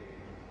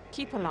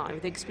keep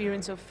alive the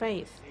experience of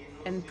faith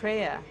and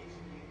prayer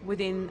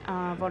within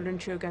our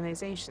voluntary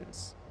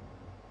organizations?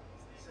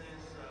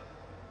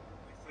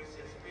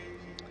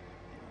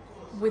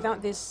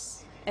 Without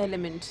this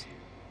element,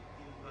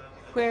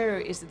 where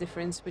is the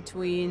difference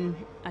between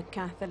a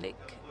Catholic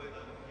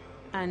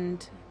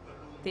and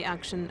the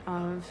action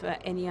of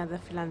any other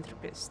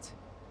philanthropist?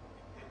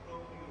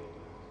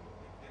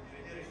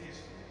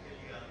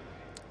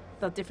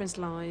 The difference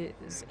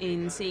lies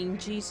in seeing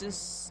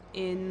Jesus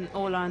in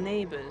all our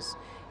neighbors,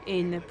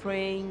 in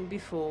praying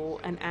before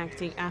and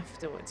acting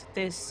afterwards.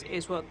 This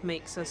is what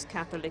makes us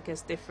Catholic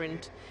as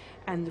different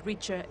and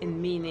richer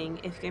in meaning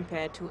if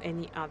compared to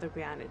any other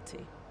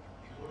reality.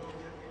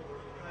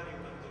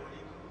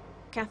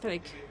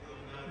 Catholic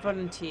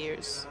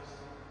volunteers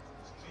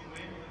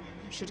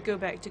should go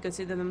back to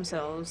consider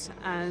themselves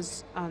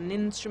as an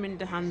instrument in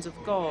the hands of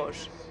God.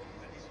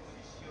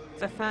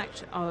 The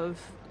fact of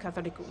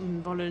Catholic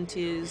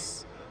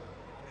volunteers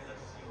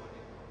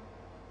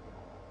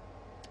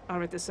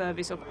are at the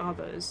service of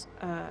others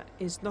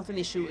is not an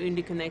issue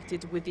only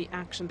connected with the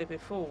action they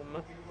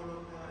perform.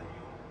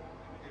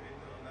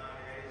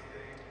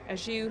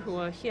 As you who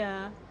are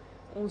here,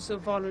 also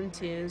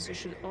volunteers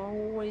should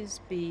always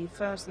be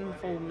first and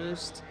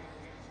foremost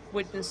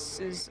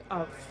witnesses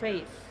of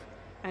faith,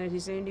 and it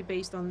is only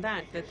based on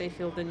that that they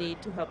feel the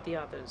need to help the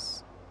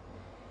others.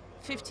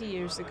 50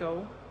 years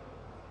ago,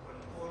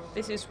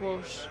 this is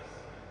what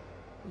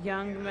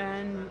young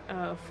men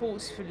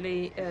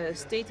forcefully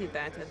stated,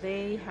 that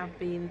they have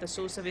been the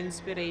source of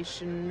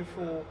inspiration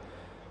for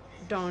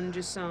Don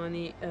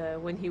Giussani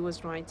when he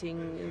was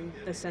writing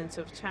The Sense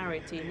of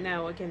Charity.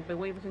 Now, again, by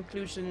way of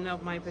conclusion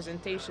of my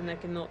presentation, I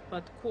cannot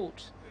but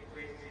quote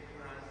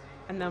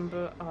a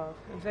number of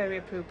very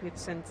appropriate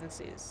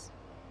sentences.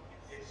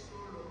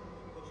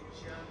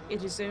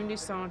 It is only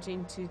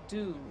starting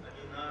to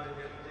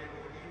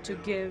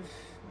give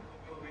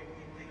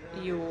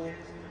your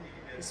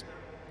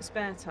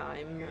spare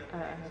time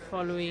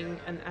following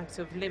an act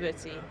of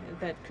liberty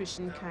that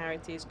Christian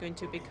charity is going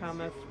to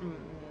become a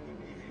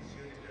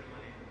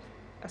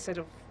set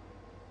of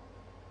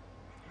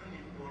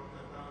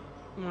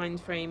mind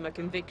frame, a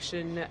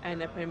conviction,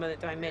 and a permanent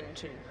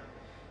dimension.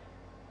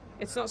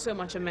 It's not so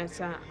much a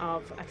matter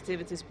of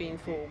activities being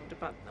formed,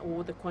 but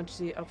or the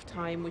quantity of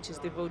time which is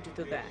devoted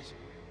to that.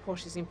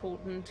 What is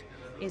important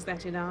is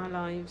that in our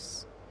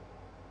lives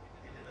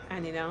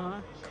and in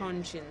our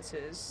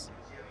consciences,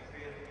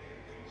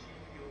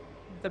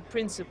 the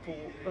principle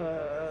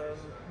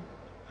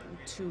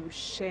to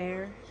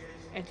share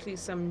at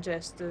least some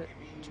gesture,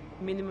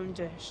 minimum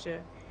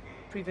gesture,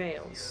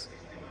 prevails.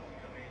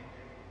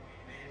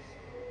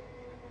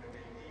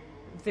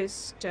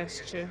 This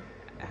gesture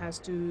has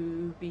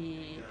to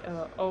be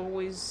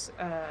always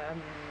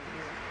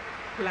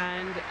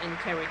planned and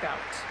carried out.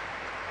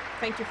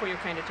 Thank you for your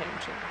kind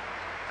attention.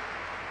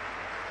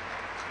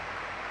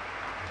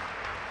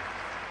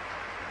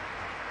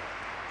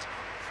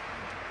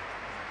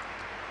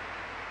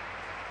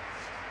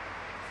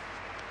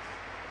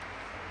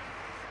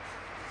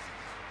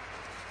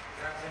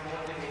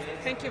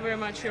 Thank you very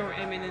much, Your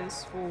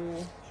Eminence,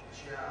 for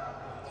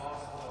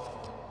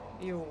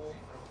your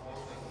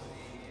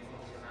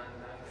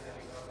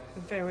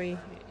very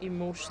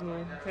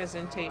emotional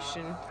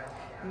presentation.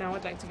 Now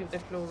I'd like to give the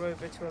floor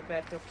over to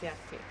Alberto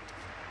Piatti.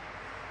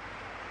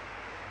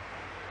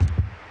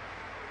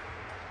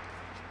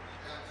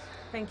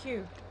 Thank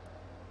you.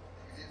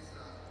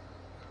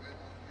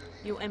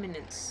 Your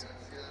Eminence,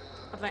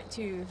 I'd like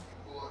to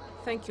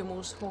thank you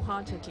most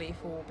wholeheartedly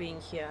for being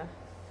here.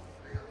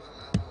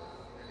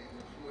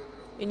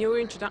 In your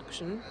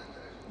introduction,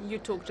 you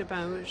talked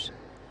about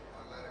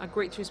a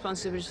great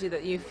responsibility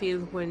that you feel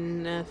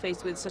when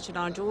faced with such a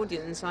large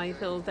audience. I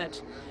feel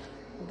that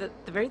the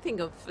very thing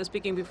of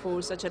speaking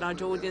before such a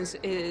large audience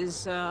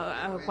is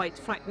quite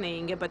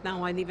frightening, but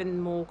now I'm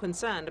even more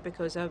concerned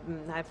because I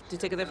have to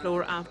take the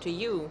floor after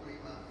you.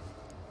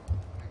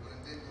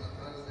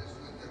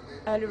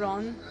 Earlier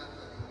on,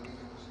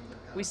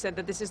 we said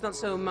that this is not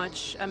so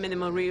much a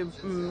minimal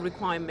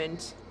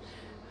requirement.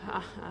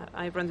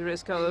 I run the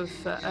risk of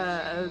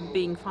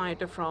being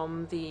fired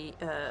from the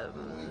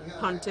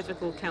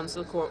Pontifical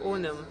Council Corps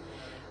Unum.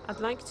 I'd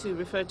like to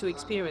refer to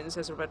experience,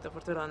 as Roberto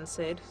Fontolan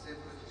said.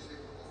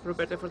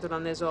 Roberto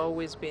Fontolan has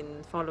always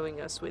been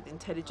following us with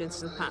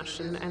intelligence and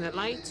passion, and I'd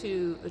like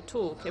to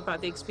talk about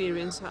the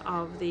experience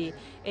of the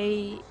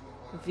AVSI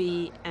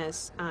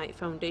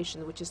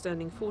Foundation, which is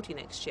turning 40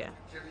 next year.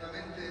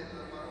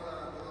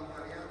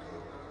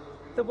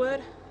 The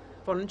word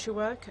voluntary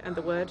work and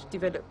the word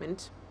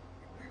development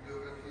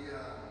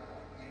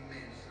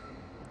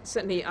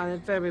certainly are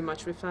very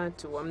much referred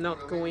to. I'm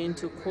not going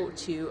to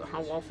quote you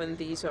how often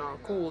these are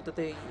called.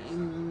 The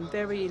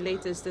very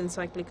latest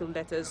encyclical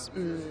letters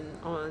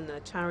on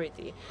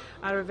charity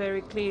are a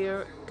very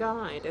clear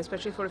guide,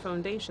 especially for a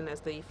foundation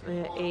as the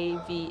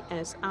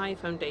AVSI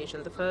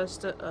Foundation. The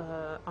first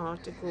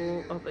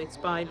article of its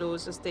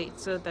bylaws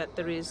states that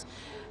there is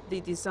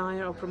the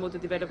desire of promote the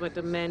development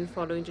of men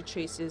following the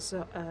traces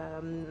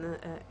and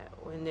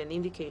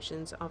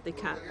indications of the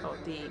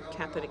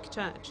Catholic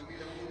Church.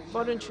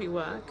 Voluntary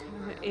work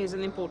is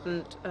an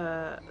important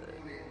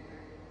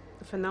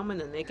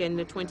phenomenon. Again,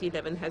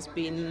 2011 has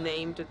been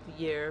named the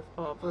year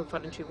of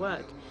voluntary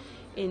work.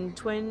 In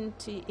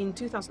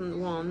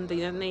 2001, the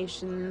United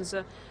Nations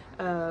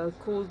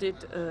called it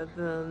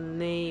the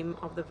name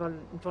of the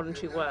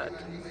voluntary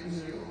work.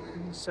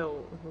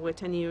 So we're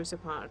 10 years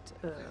apart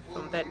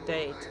from that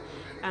date.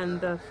 And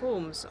the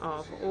forms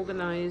of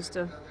organized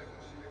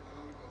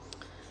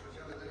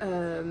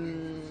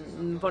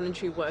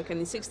voluntary work, and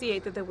in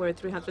 '68 there were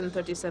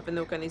 337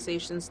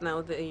 organizations.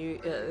 Now they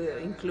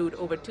include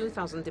over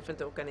 2,000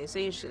 different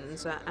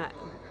organizations,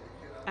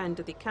 and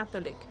the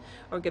Catholic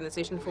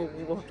Organization for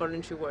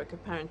Voluntary Work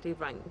apparently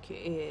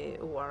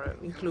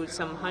includes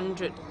some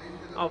 100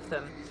 of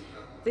them.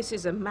 This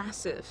is a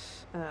massive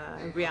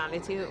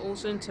reality,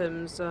 also in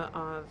terms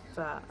of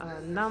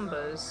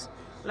numbers.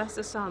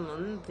 Lester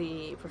Salmon,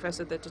 the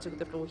professor that took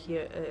the floor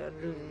here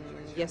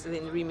yesterday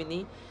in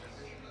Rimini,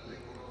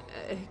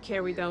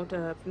 carried out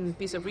a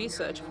piece of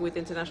research with the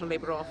International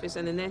Labour Office,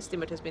 and an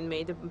estimate has been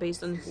made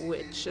based on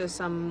which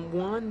some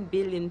 1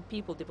 billion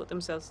people devote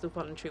themselves to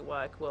voluntary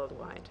work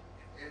worldwide.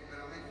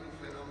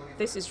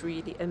 This is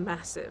really a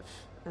massive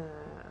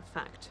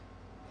fact.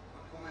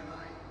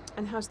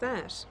 And how's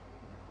that?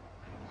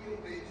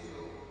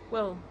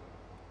 Well,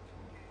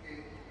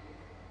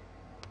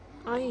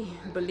 I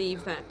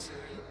believe that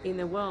in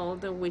a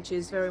world which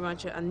is very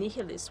much a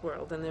nihilist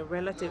world and a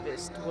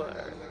relativist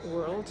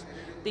world,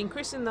 the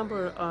increasing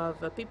number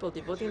of people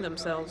devoting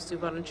themselves to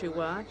voluntary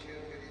work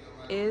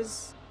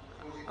is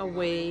a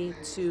way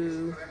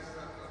to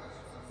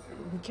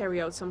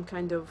carry out some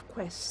kind of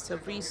quest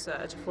of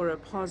research for a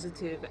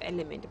positive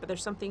element. But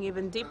there's something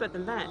even deeper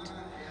than that.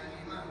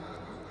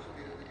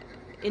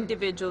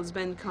 Individuals,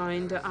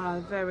 mankind, are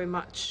very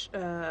much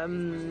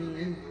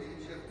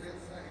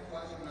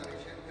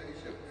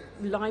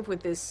live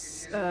with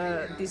this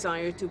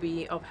desire to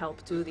be of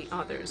help to the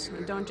others.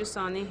 Don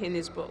Giussani, in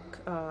his book,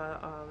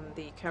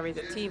 The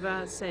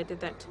Caritativa, said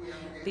that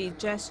the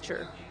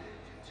gesture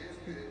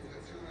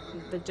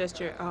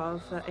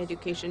of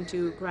education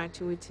to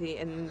gratuity,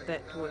 and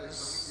that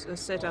was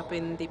set up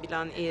in the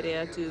Milan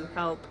area to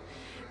help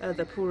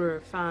the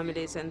poorer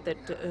families, and that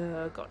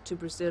got to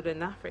Brazil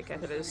and Africa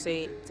at a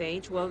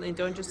stage. Well, in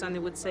Don Giussani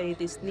would say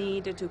this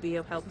need to be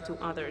of help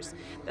to others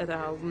that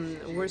are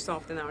worse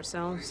off than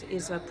ourselves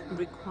is a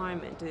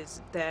requirement.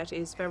 That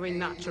is very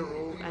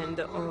natural and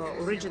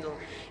original.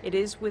 It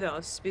is with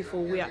us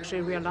before we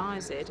actually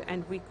realize it,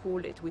 and we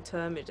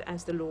term it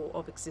as the law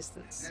of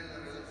existence.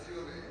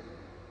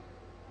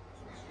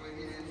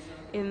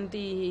 In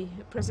the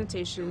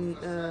presentation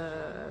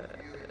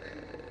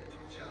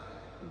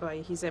by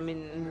His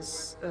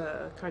Eminence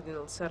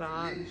Cardinal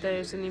Sarah,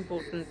 there's an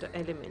important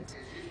element.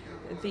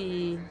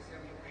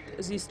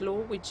 This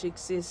law, which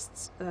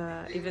exists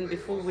even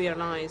before we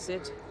realize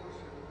it,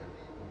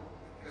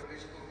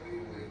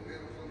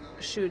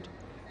 should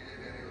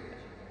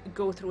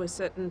go through a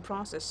certain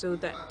process so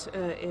that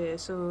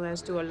so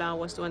as to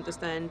allow us to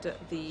understand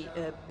the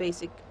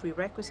basic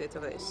prerequisites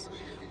of this.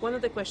 One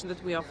of the questions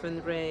that we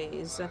often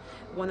raise,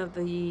 one of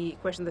the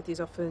questions that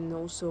is often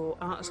also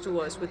asked to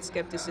us with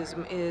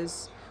skepticism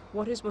is,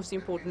 what is most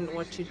important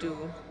what you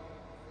do?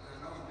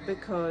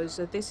 Because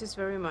this is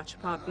very much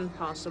part and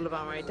parcel of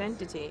our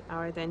identity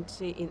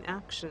in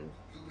action.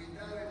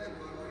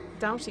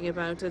 Doubting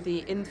about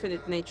the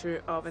infinite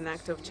nature of an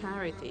act of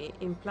charity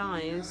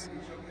implies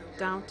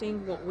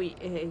doubting what we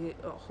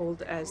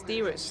hold as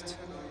dearest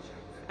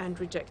and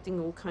rejecting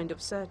all kind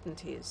of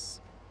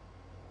certainties.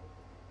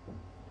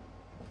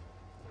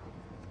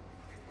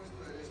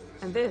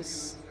 And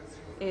this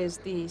is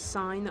the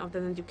sign of the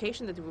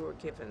education that we were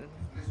given.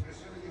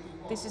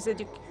 This is a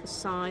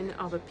sign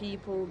of a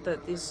people that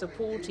is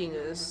supporting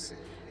us,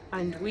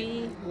 and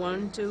we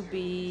want to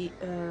be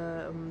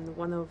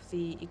one of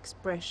the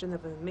expression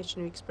of a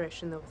missionary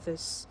expression of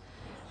this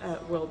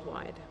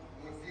worldwide.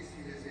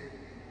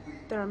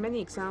 There are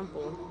many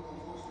examples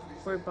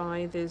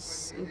whereby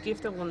this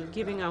gift of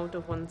giving out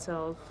of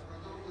oneself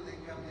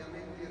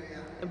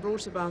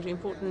brought about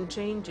important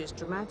changes,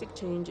 dramatic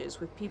changes,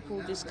 with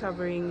people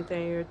discovering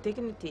their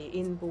dignity,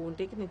 inborn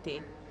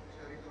dignity.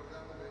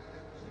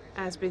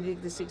 as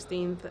Benedict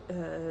XVI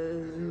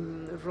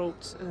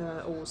wrote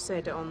or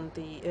said on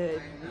the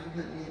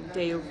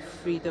Day of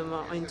Freedom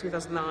in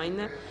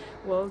 2009,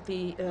 well,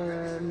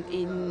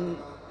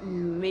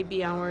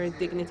 maybe our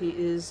dignity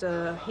is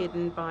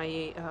hidden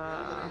by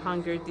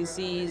hunger,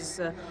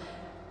 disease,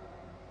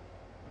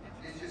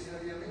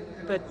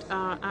 but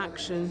our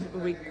action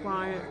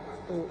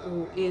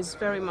is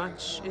very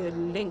much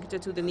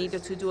linked to the need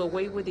to do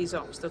away with these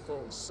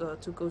obstacles,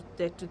 to go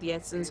to the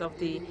essence of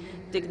the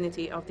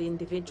dignity of the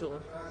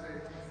individual.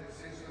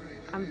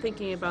 I'm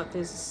thinking about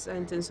this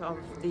sentence of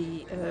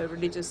the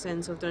religious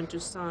sense of Don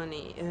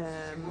Giussani.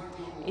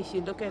 If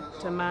you look at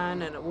a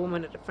man and a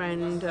woman, at a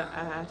friend,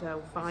 at a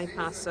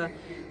bypasser,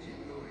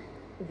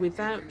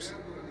 without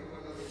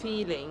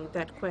feeling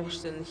that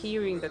question,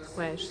 hearing that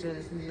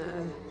question,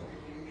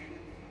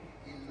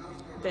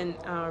 then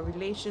our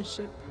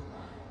relationship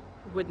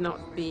would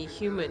not be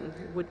human,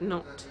 would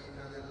not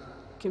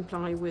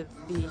comply with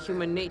the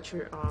human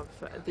nature of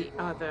the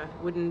other,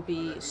 wouldn't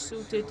be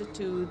suited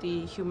to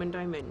the human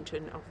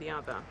dimension of the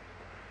other.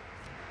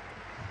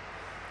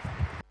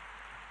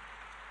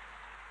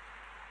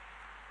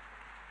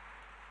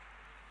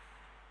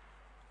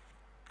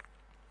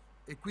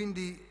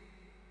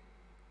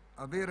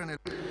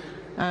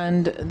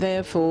 And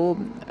therefore,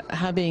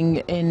 having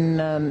in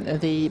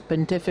the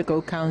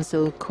Pontifical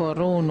Council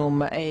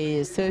Coronum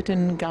a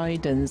certain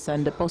guidance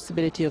and the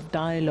possibility of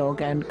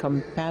dialogue and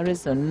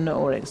comparison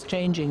or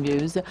exchanging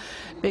views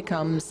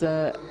becomes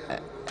a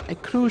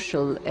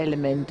crucial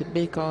element,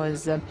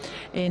 because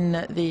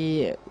in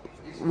the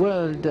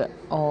world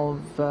of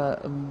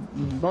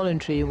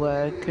voluntary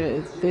work,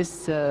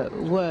 this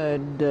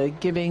word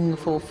giving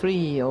for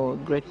free or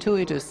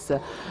gratuitous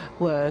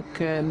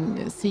work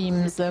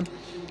seems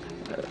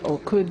or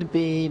could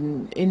be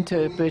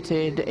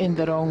interpreted in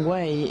the wrong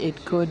way.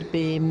 It could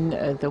be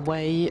the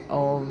way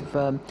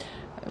of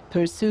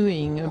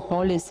pursuing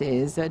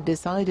policies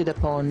decided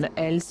upon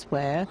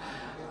elsewhere,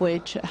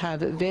 which have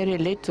very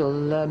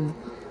little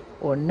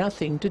or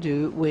nothing to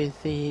do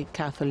with the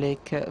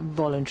Catholic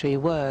voluntary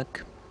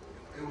work.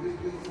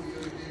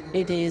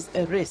 It is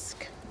a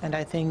risk, and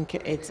I think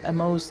it's a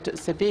most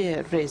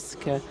severe risk,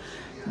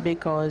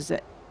 because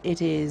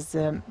it is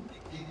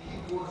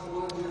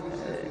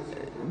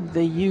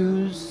the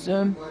use,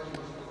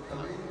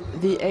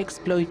 the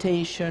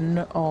exploitation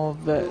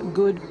of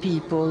good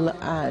people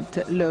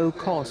at low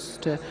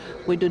cost.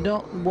 We do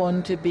not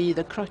want to be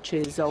the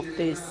crutches of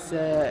this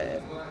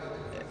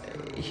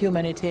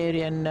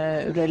humanitarian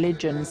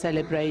religion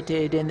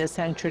celebrated in the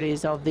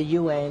sanctuaries of the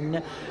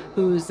UN,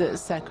 whose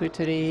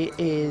secretary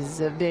is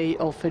very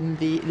often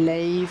the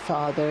lay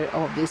father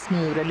of this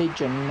new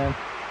religion.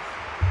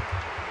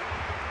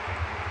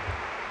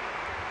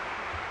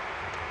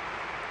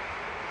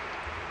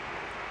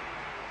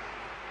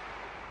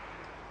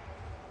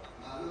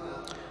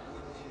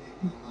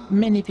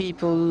 Many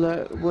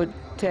people would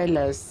tell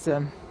us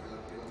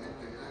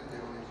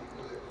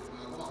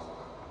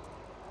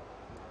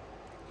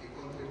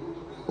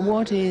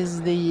what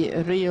is the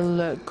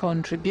real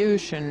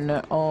contribution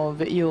of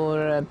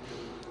your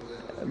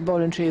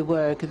voluntary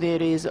work?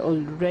 There is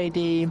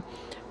already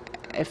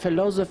a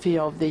philosophy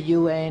of the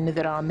UN,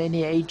 there are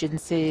many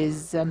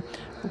agencies.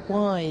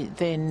 Why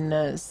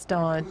then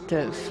start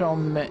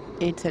from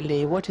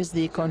Italy? What is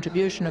the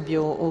contribution of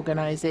your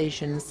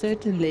organization?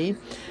 Certainly,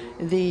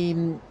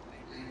 the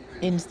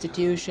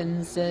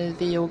institutions,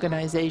 the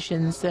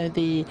organizations,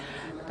 the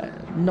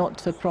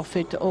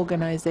not-for-profit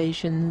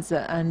organizations,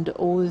 and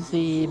all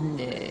the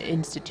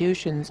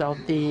institutions of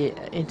the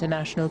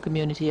international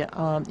community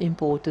are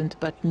important,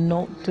 but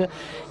not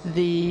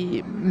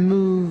the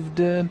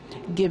moved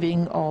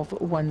giving of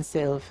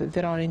oneself.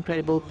 There are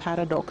incredible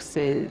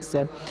paradoxes.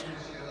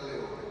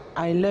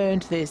 I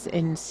learned this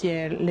in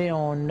Sierra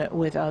Leone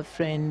with our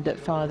friend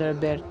Father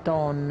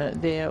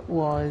Berton. There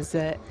was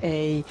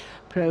a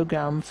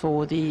program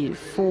for the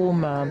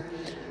former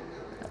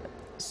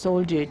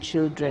soldier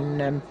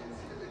children,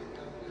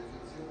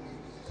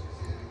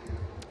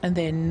 and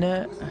then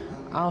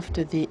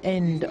after the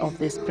end of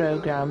this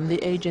program,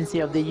 the agency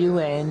of the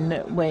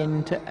UN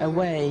went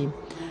away.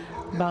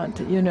 But,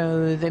 you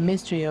know, the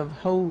mystery of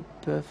hope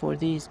for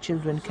these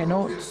children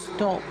cannot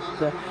stop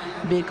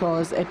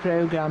because a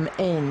program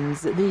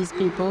ends. These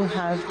people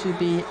have to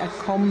be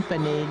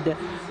accompanied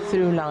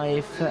through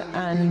life,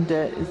 and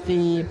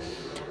the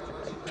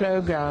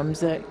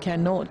programs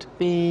cannot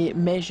be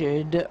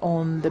measured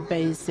on the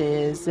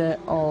basis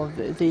of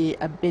the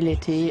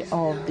ability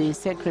of the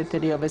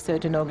secretary of a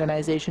certain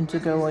organization to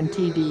go on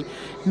TV.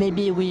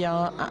 Maybe we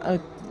are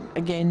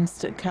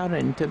against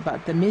current,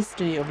 but the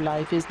mystery of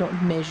life is not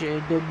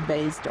measured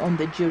based on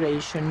the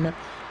duration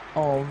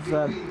of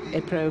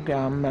a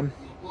program.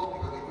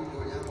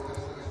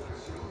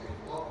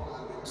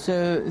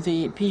 So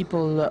the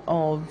people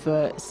of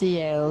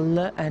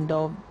CL and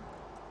of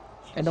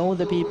and all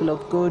the people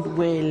of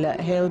goodwill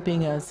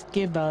helping us,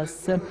 give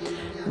us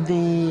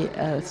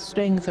the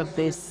strength of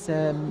this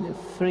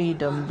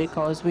freedom,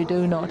 because we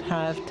do not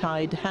have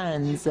tied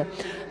hands.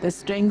 The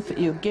strength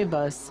you give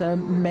us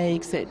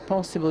makes it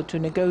possible to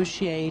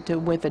negotiate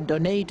with the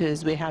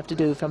donators we have to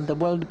do, from the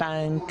World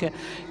Bank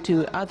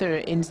to other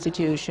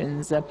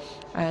institutions.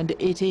 And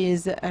it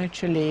is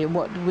actually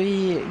what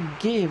we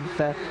give,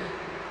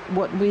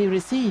 what we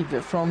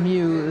receive from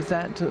you,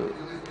 that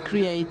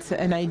creates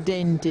an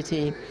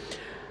identity.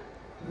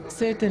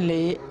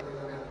 Certainly,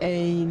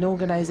 an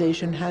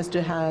organization has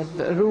to have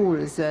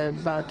rules,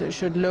 but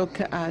should look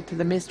at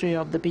the mystery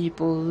of the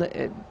people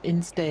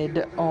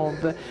instead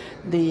of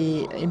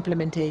the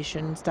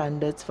implementation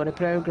standards for a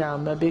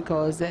program,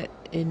 because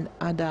in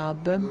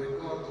ADAB,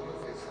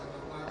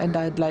 and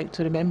I'd like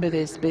to remember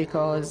this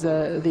because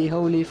the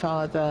Holy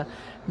Father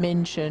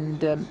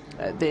mentioned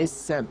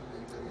this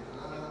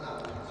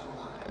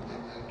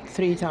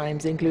 3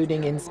 times,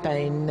 including in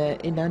Spain.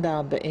 In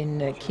ADAB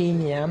in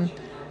Kenya,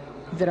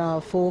 there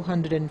are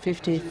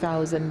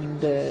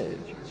 450,000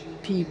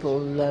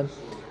 people.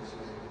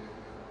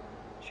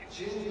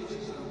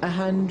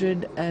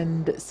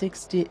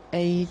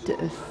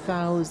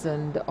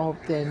 168,000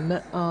 of them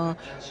are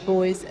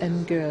boys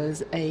and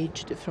girls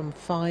aged from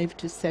 5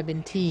 to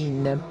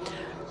 17.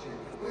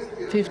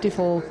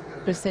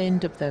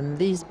 54% of them,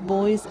 these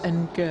boys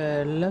and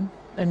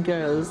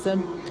girls,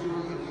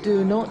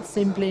 do not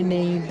simply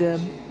need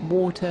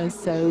water,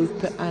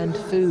 soap and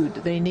food.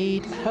 They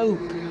need hope.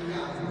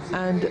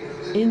 And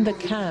in the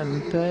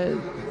camp, the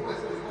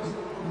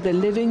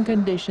living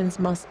conditions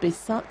must be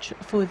such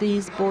for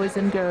these boys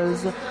and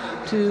girls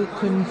to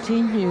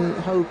continue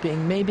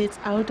hoping. Maybe it's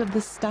out of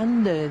the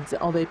standards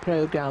of a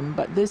program,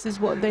 but this is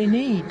what they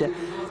need,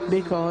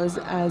 because,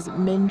 as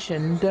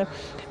mentioned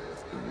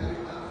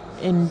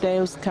in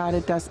Deus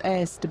Caritas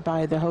Est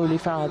by the Holy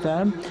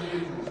Father,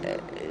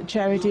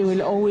 charity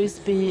will always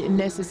be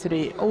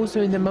necessary.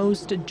 Also, in the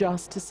most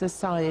just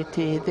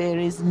society, there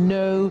is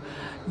no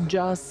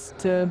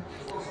just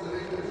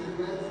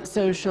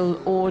social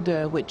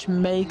order which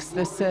makes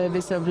the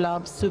service of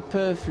love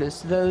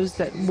superfluous. Those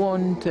that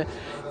want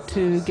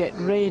to get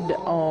rid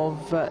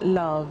of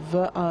love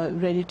are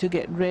ready to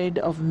get rid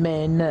of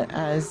men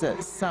as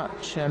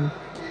such.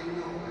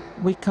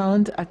 We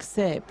can't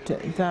accept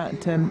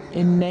that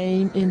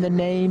in the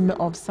name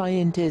of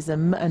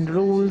scientism and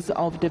rules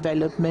of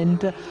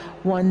development,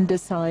 one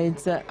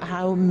decides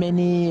how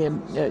many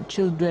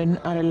children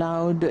are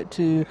allowed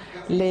to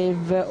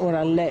live or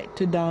are let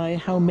to die,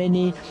 how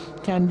many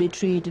can be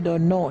treated or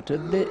not.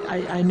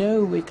 I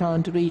know we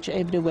can't reach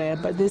everywhere,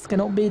 but this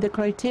cannot be the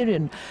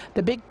criterion.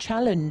 The big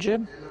challenge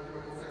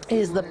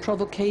is the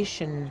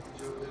provocation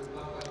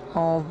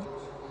of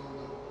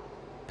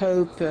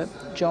Pope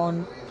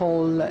John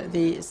Paul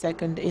II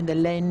in the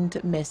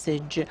Lent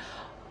message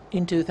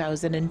in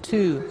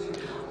 2002.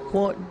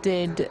 What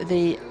did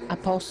the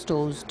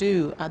apostles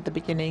do at the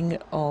beginning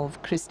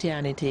of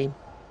Christianity?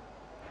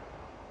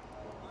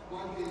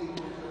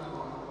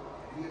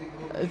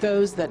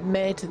 Those that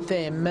met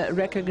them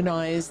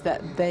recognized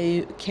that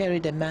they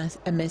carried a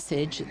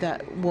message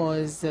that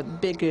was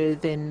bigger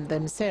than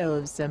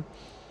themselves,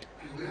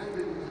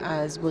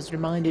 as was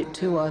reminded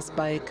to us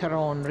by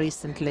Caron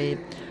recently.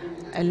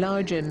 A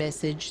larger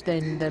message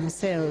than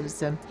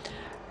themselves.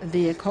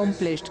 The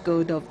accomplished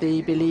good of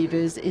the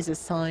believers is a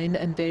sign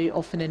and very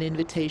often an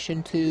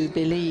invitation to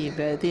believe.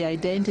 The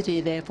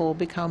identity, therefore,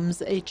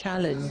 becomes a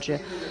challenge,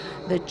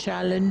 the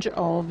challenge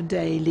of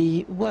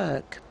daily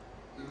work.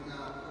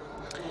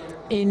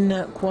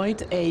 In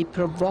quite a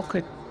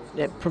provocative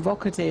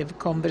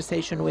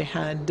conversation we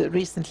had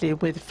recently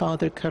with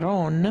Father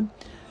Caron,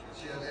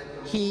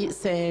 he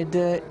said,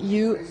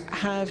 you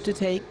have to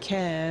take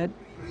care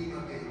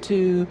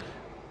to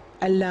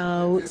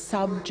allow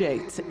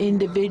subjects,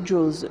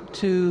 individuals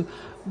to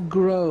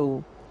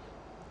grow,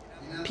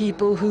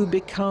 people who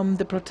become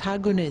the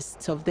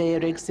protagonists of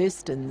their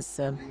existence.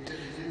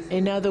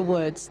 In other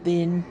words,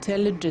 the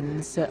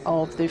intelligence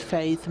of the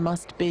faith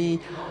must be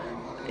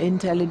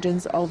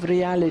intelligence of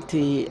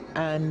reality,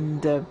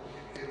 and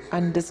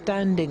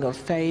understanding of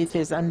faith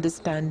is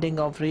understanding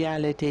of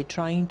reality,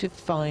 trying to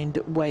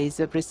find ways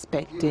of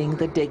respecting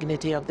the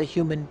dignity of the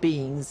human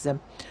beings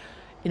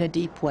in a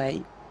deep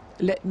way.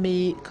 Let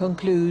me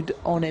conclude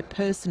on a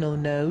personal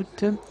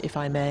note, if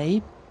I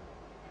may.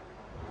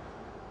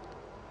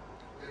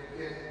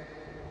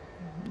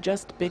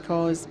 Just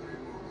because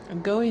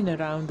going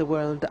around the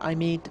world, I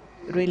meet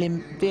really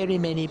very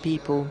many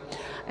people,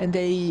 and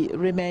they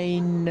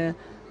remain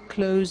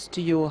close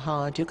to your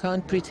heart. You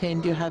can't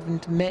pretend you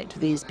haven't met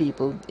these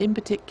people. In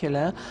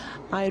particular,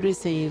 I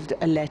received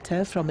a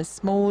letter from a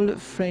small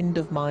friend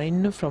of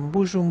mine from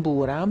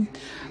Bujumbura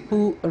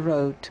who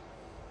wrote,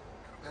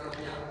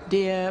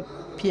 "Dear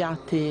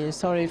Piatti,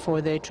 sorry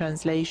for the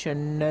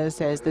translation,"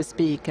 says the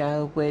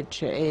speaker,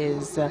 which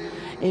is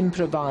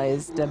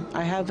improvised.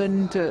 "I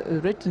haven't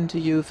written to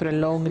you for a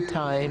long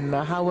time.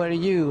 How are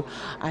you?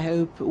 I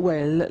hope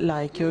well,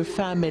 like your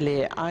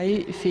family.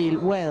 I feel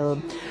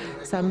well.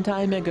 Some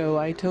time ago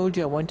I told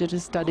you I wanted to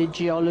study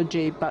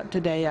geology, but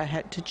today I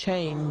had to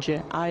change.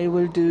 I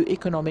will do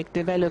economic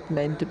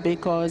development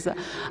because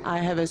I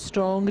have a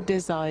strong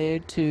desire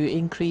to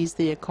increase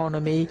the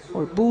economy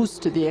or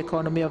boost the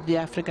economy of the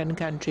African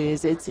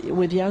countries. It's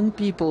with young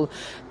people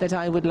that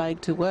I would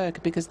like to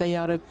work because they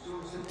are a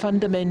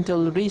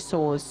fundamental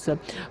resource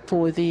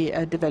for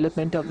the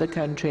development of the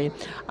country.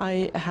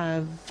 I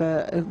have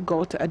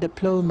got a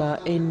diploma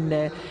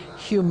in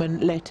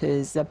human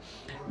letters,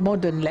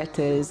 modern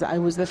letters. I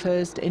was the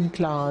first in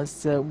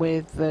class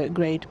with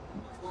great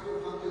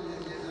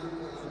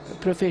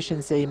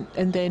proficiency,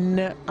 and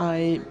then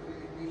I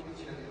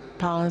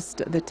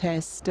passed the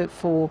test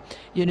for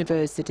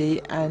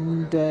university,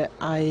 and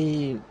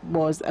I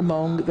was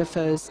among the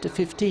first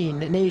 15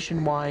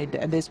 nationwide,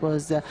 and this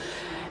was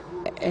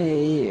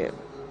a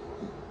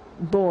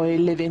boy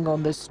living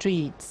on the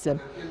streets.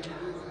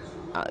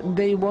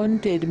 They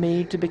wanted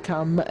me to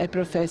become a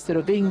professor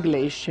of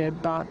English,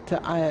 but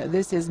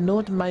this is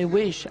not my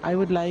wish. I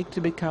would like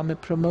to become a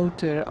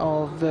promoter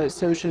of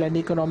social and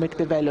economic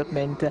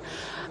development.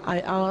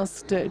 I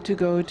asked to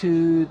go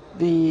to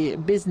the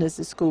business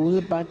school,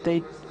 but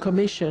the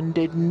commission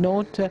did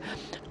not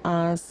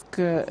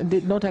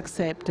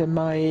accept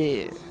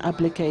my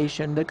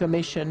application. The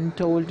commission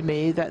told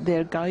me that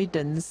their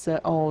guidance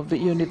of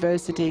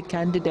university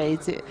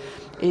candidates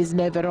is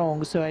never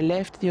wrong. So I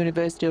left the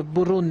University of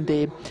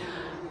Burundi.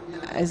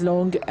 As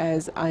long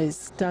as I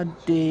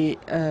study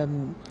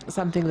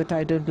something that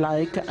I don't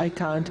like, I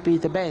can't be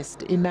the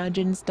best.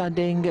 Imagine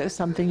studying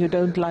something you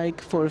don't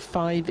like for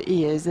 5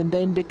 years and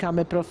then become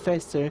a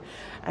professor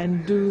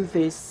and do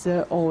this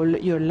all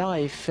your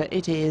life.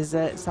 It is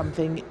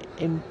something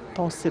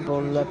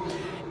impossible.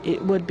 It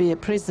would be a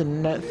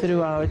prison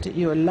throughout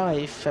your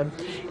life.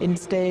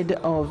 Instead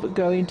of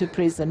going to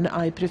prison,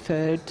 I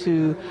prefer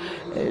to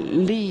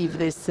leave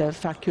this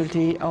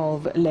faculty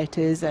of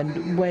letters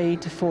and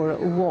wait for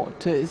what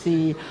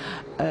the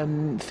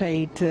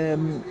fate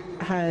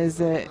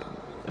has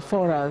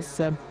for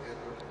us.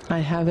 I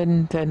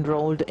haven't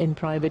enrolled in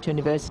private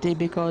university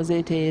because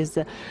it is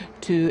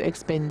too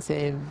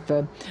expensive.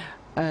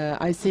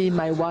 I see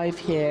my wife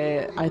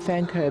here. I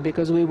thank her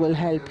because we will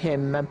help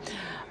him.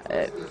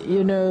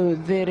 You know,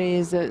 there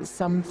is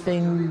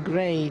something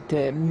great.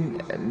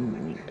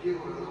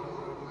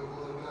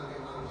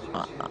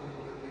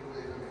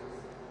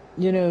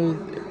 You know,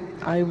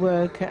 I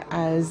work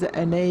as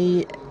an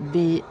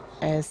AVSI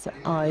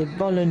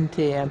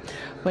volunteer.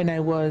 When I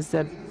was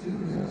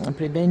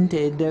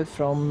prevented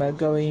from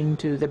going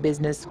to the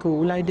business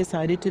school, I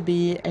decided to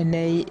be an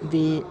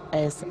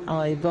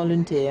AVSI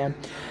volunteer.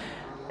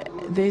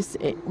 This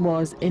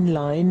was in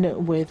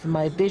line with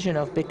my vision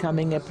of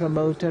becoming a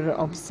promoter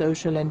of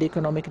social and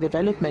economic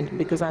development,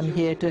 because I'm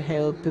here to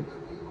help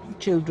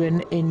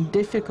children in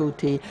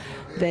difficulty.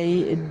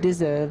 They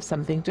deserve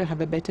something to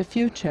have a better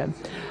future.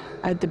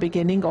 At the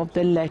beginning of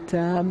the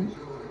letter,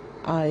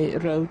 I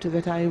wrote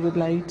that I would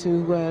like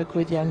to work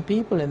with young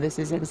people, and this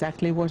is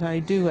exactly what I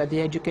do at the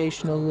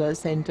Educational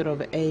Center of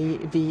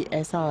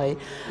AVSI.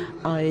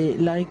 I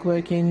like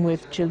working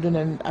with children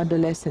and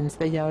adolescents.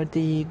 They are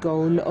the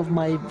goal of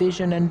my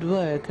vision and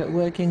work,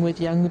 working with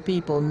young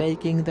people,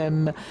 making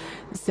them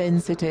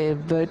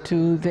sensitive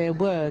to their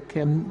work,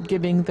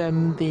 giving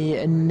them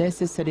the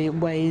necessary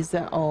ways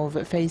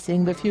of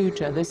facing the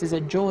future. This is a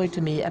joy to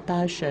me, a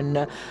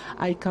passion.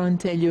 I can't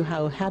tell you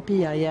how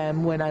happy I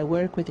am when I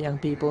work with young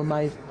people.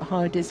 My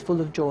heart is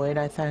full of joy, and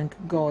I thank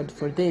God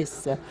for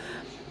this.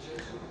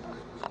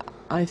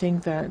 I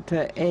think that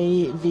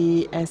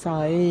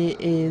AVSI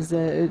is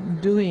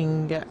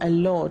doing a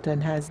lot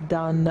and has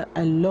done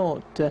a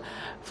lot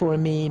for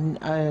me.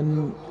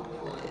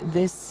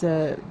 This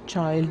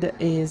child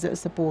is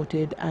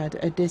supported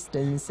at a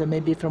distance,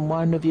 maybe from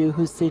one of you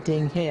who's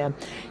sitting here.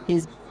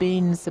 He's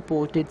been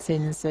supported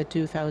since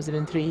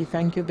 2003.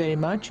 Thank you very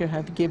much. You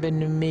have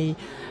given me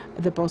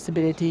the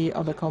possibility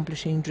of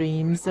accomplishing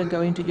dreams.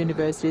 Going to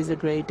university is a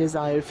great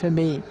desire for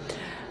me.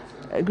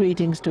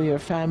 Greetings to your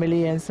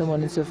family, and so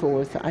on and so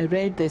forth. I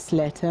read this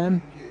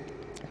letter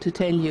to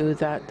tell you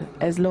that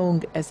as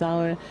long as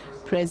our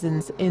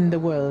presence in the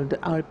world,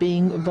 our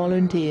being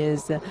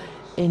volunteers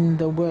in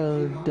the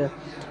world,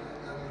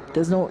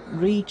 does not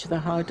reach the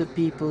heart of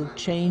people,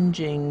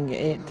 changing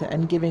it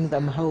and giving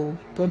them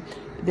hope,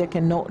 there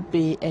cannot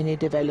be any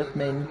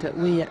development.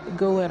 We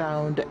go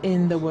around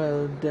in the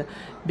world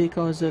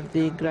because of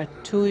the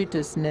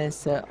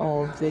gratuitousness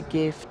of the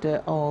gift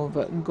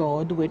of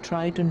God. We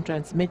try to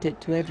transmit it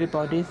to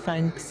everybody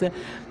thanks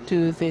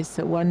to this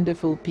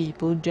wonderful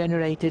people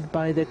generated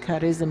by the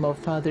charism of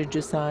Father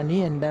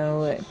Giussani, and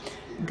now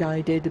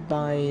guided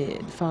by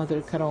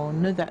Father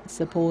Caron, that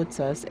supports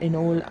us in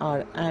all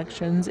our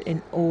actions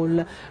in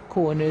all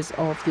corners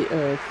of the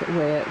earth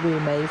where we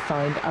may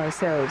find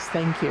ourselves.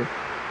 Thank you.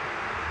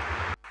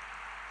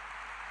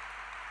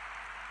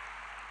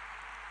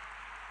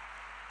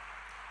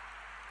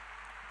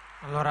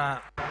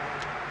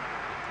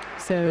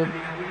 So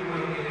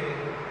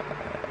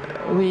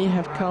we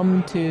have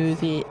come to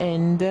the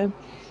end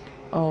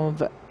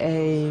of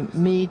a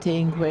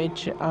meeting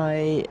which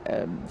I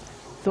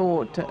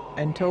thought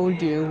and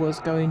told you was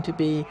going to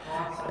be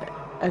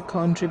a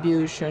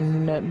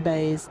contribution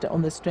based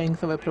on the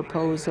strength of a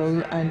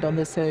proposal and on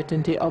the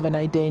certainty of an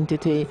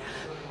identity.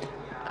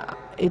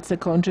 It's a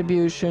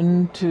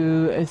contribution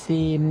to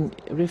the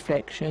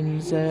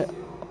reflections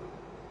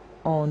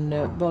on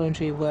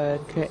voluntary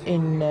work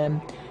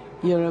in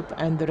Europe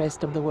and the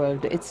rest of the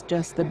world. It's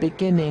just the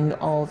beginning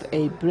of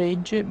a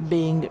bridge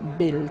being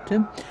built,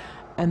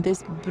 and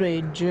this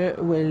bridge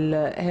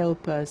will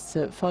help us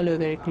follow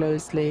very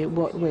closely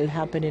what will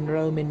happen in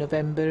Rome in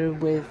November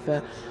with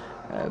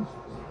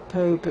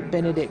Pope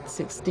Benedict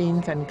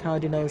XVI and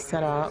Cardinal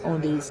Sarah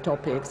on these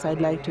topics. I'd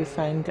like to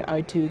thank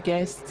our two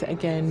guests.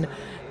 Again,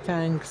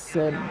 thanks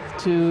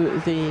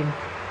to the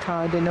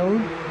Cardinal.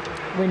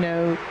 We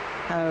know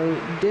how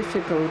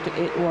difficult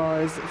it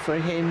was for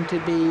him to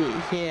be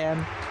here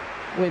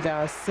with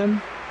us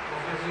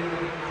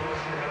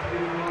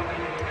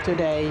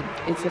today.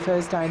 It's the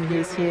first time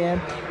he's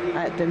here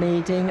at the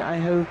meeting. I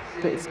hope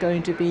it's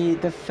going to be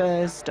the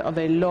first of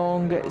a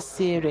long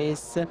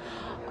series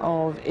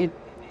of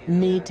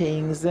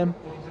meetings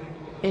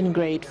in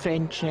great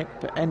friendship,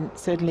 and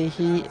certainly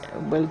he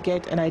will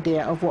get an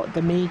idea of what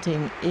the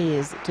meeting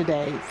is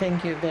today.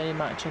 Thank you very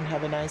much and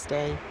have a nice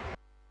day.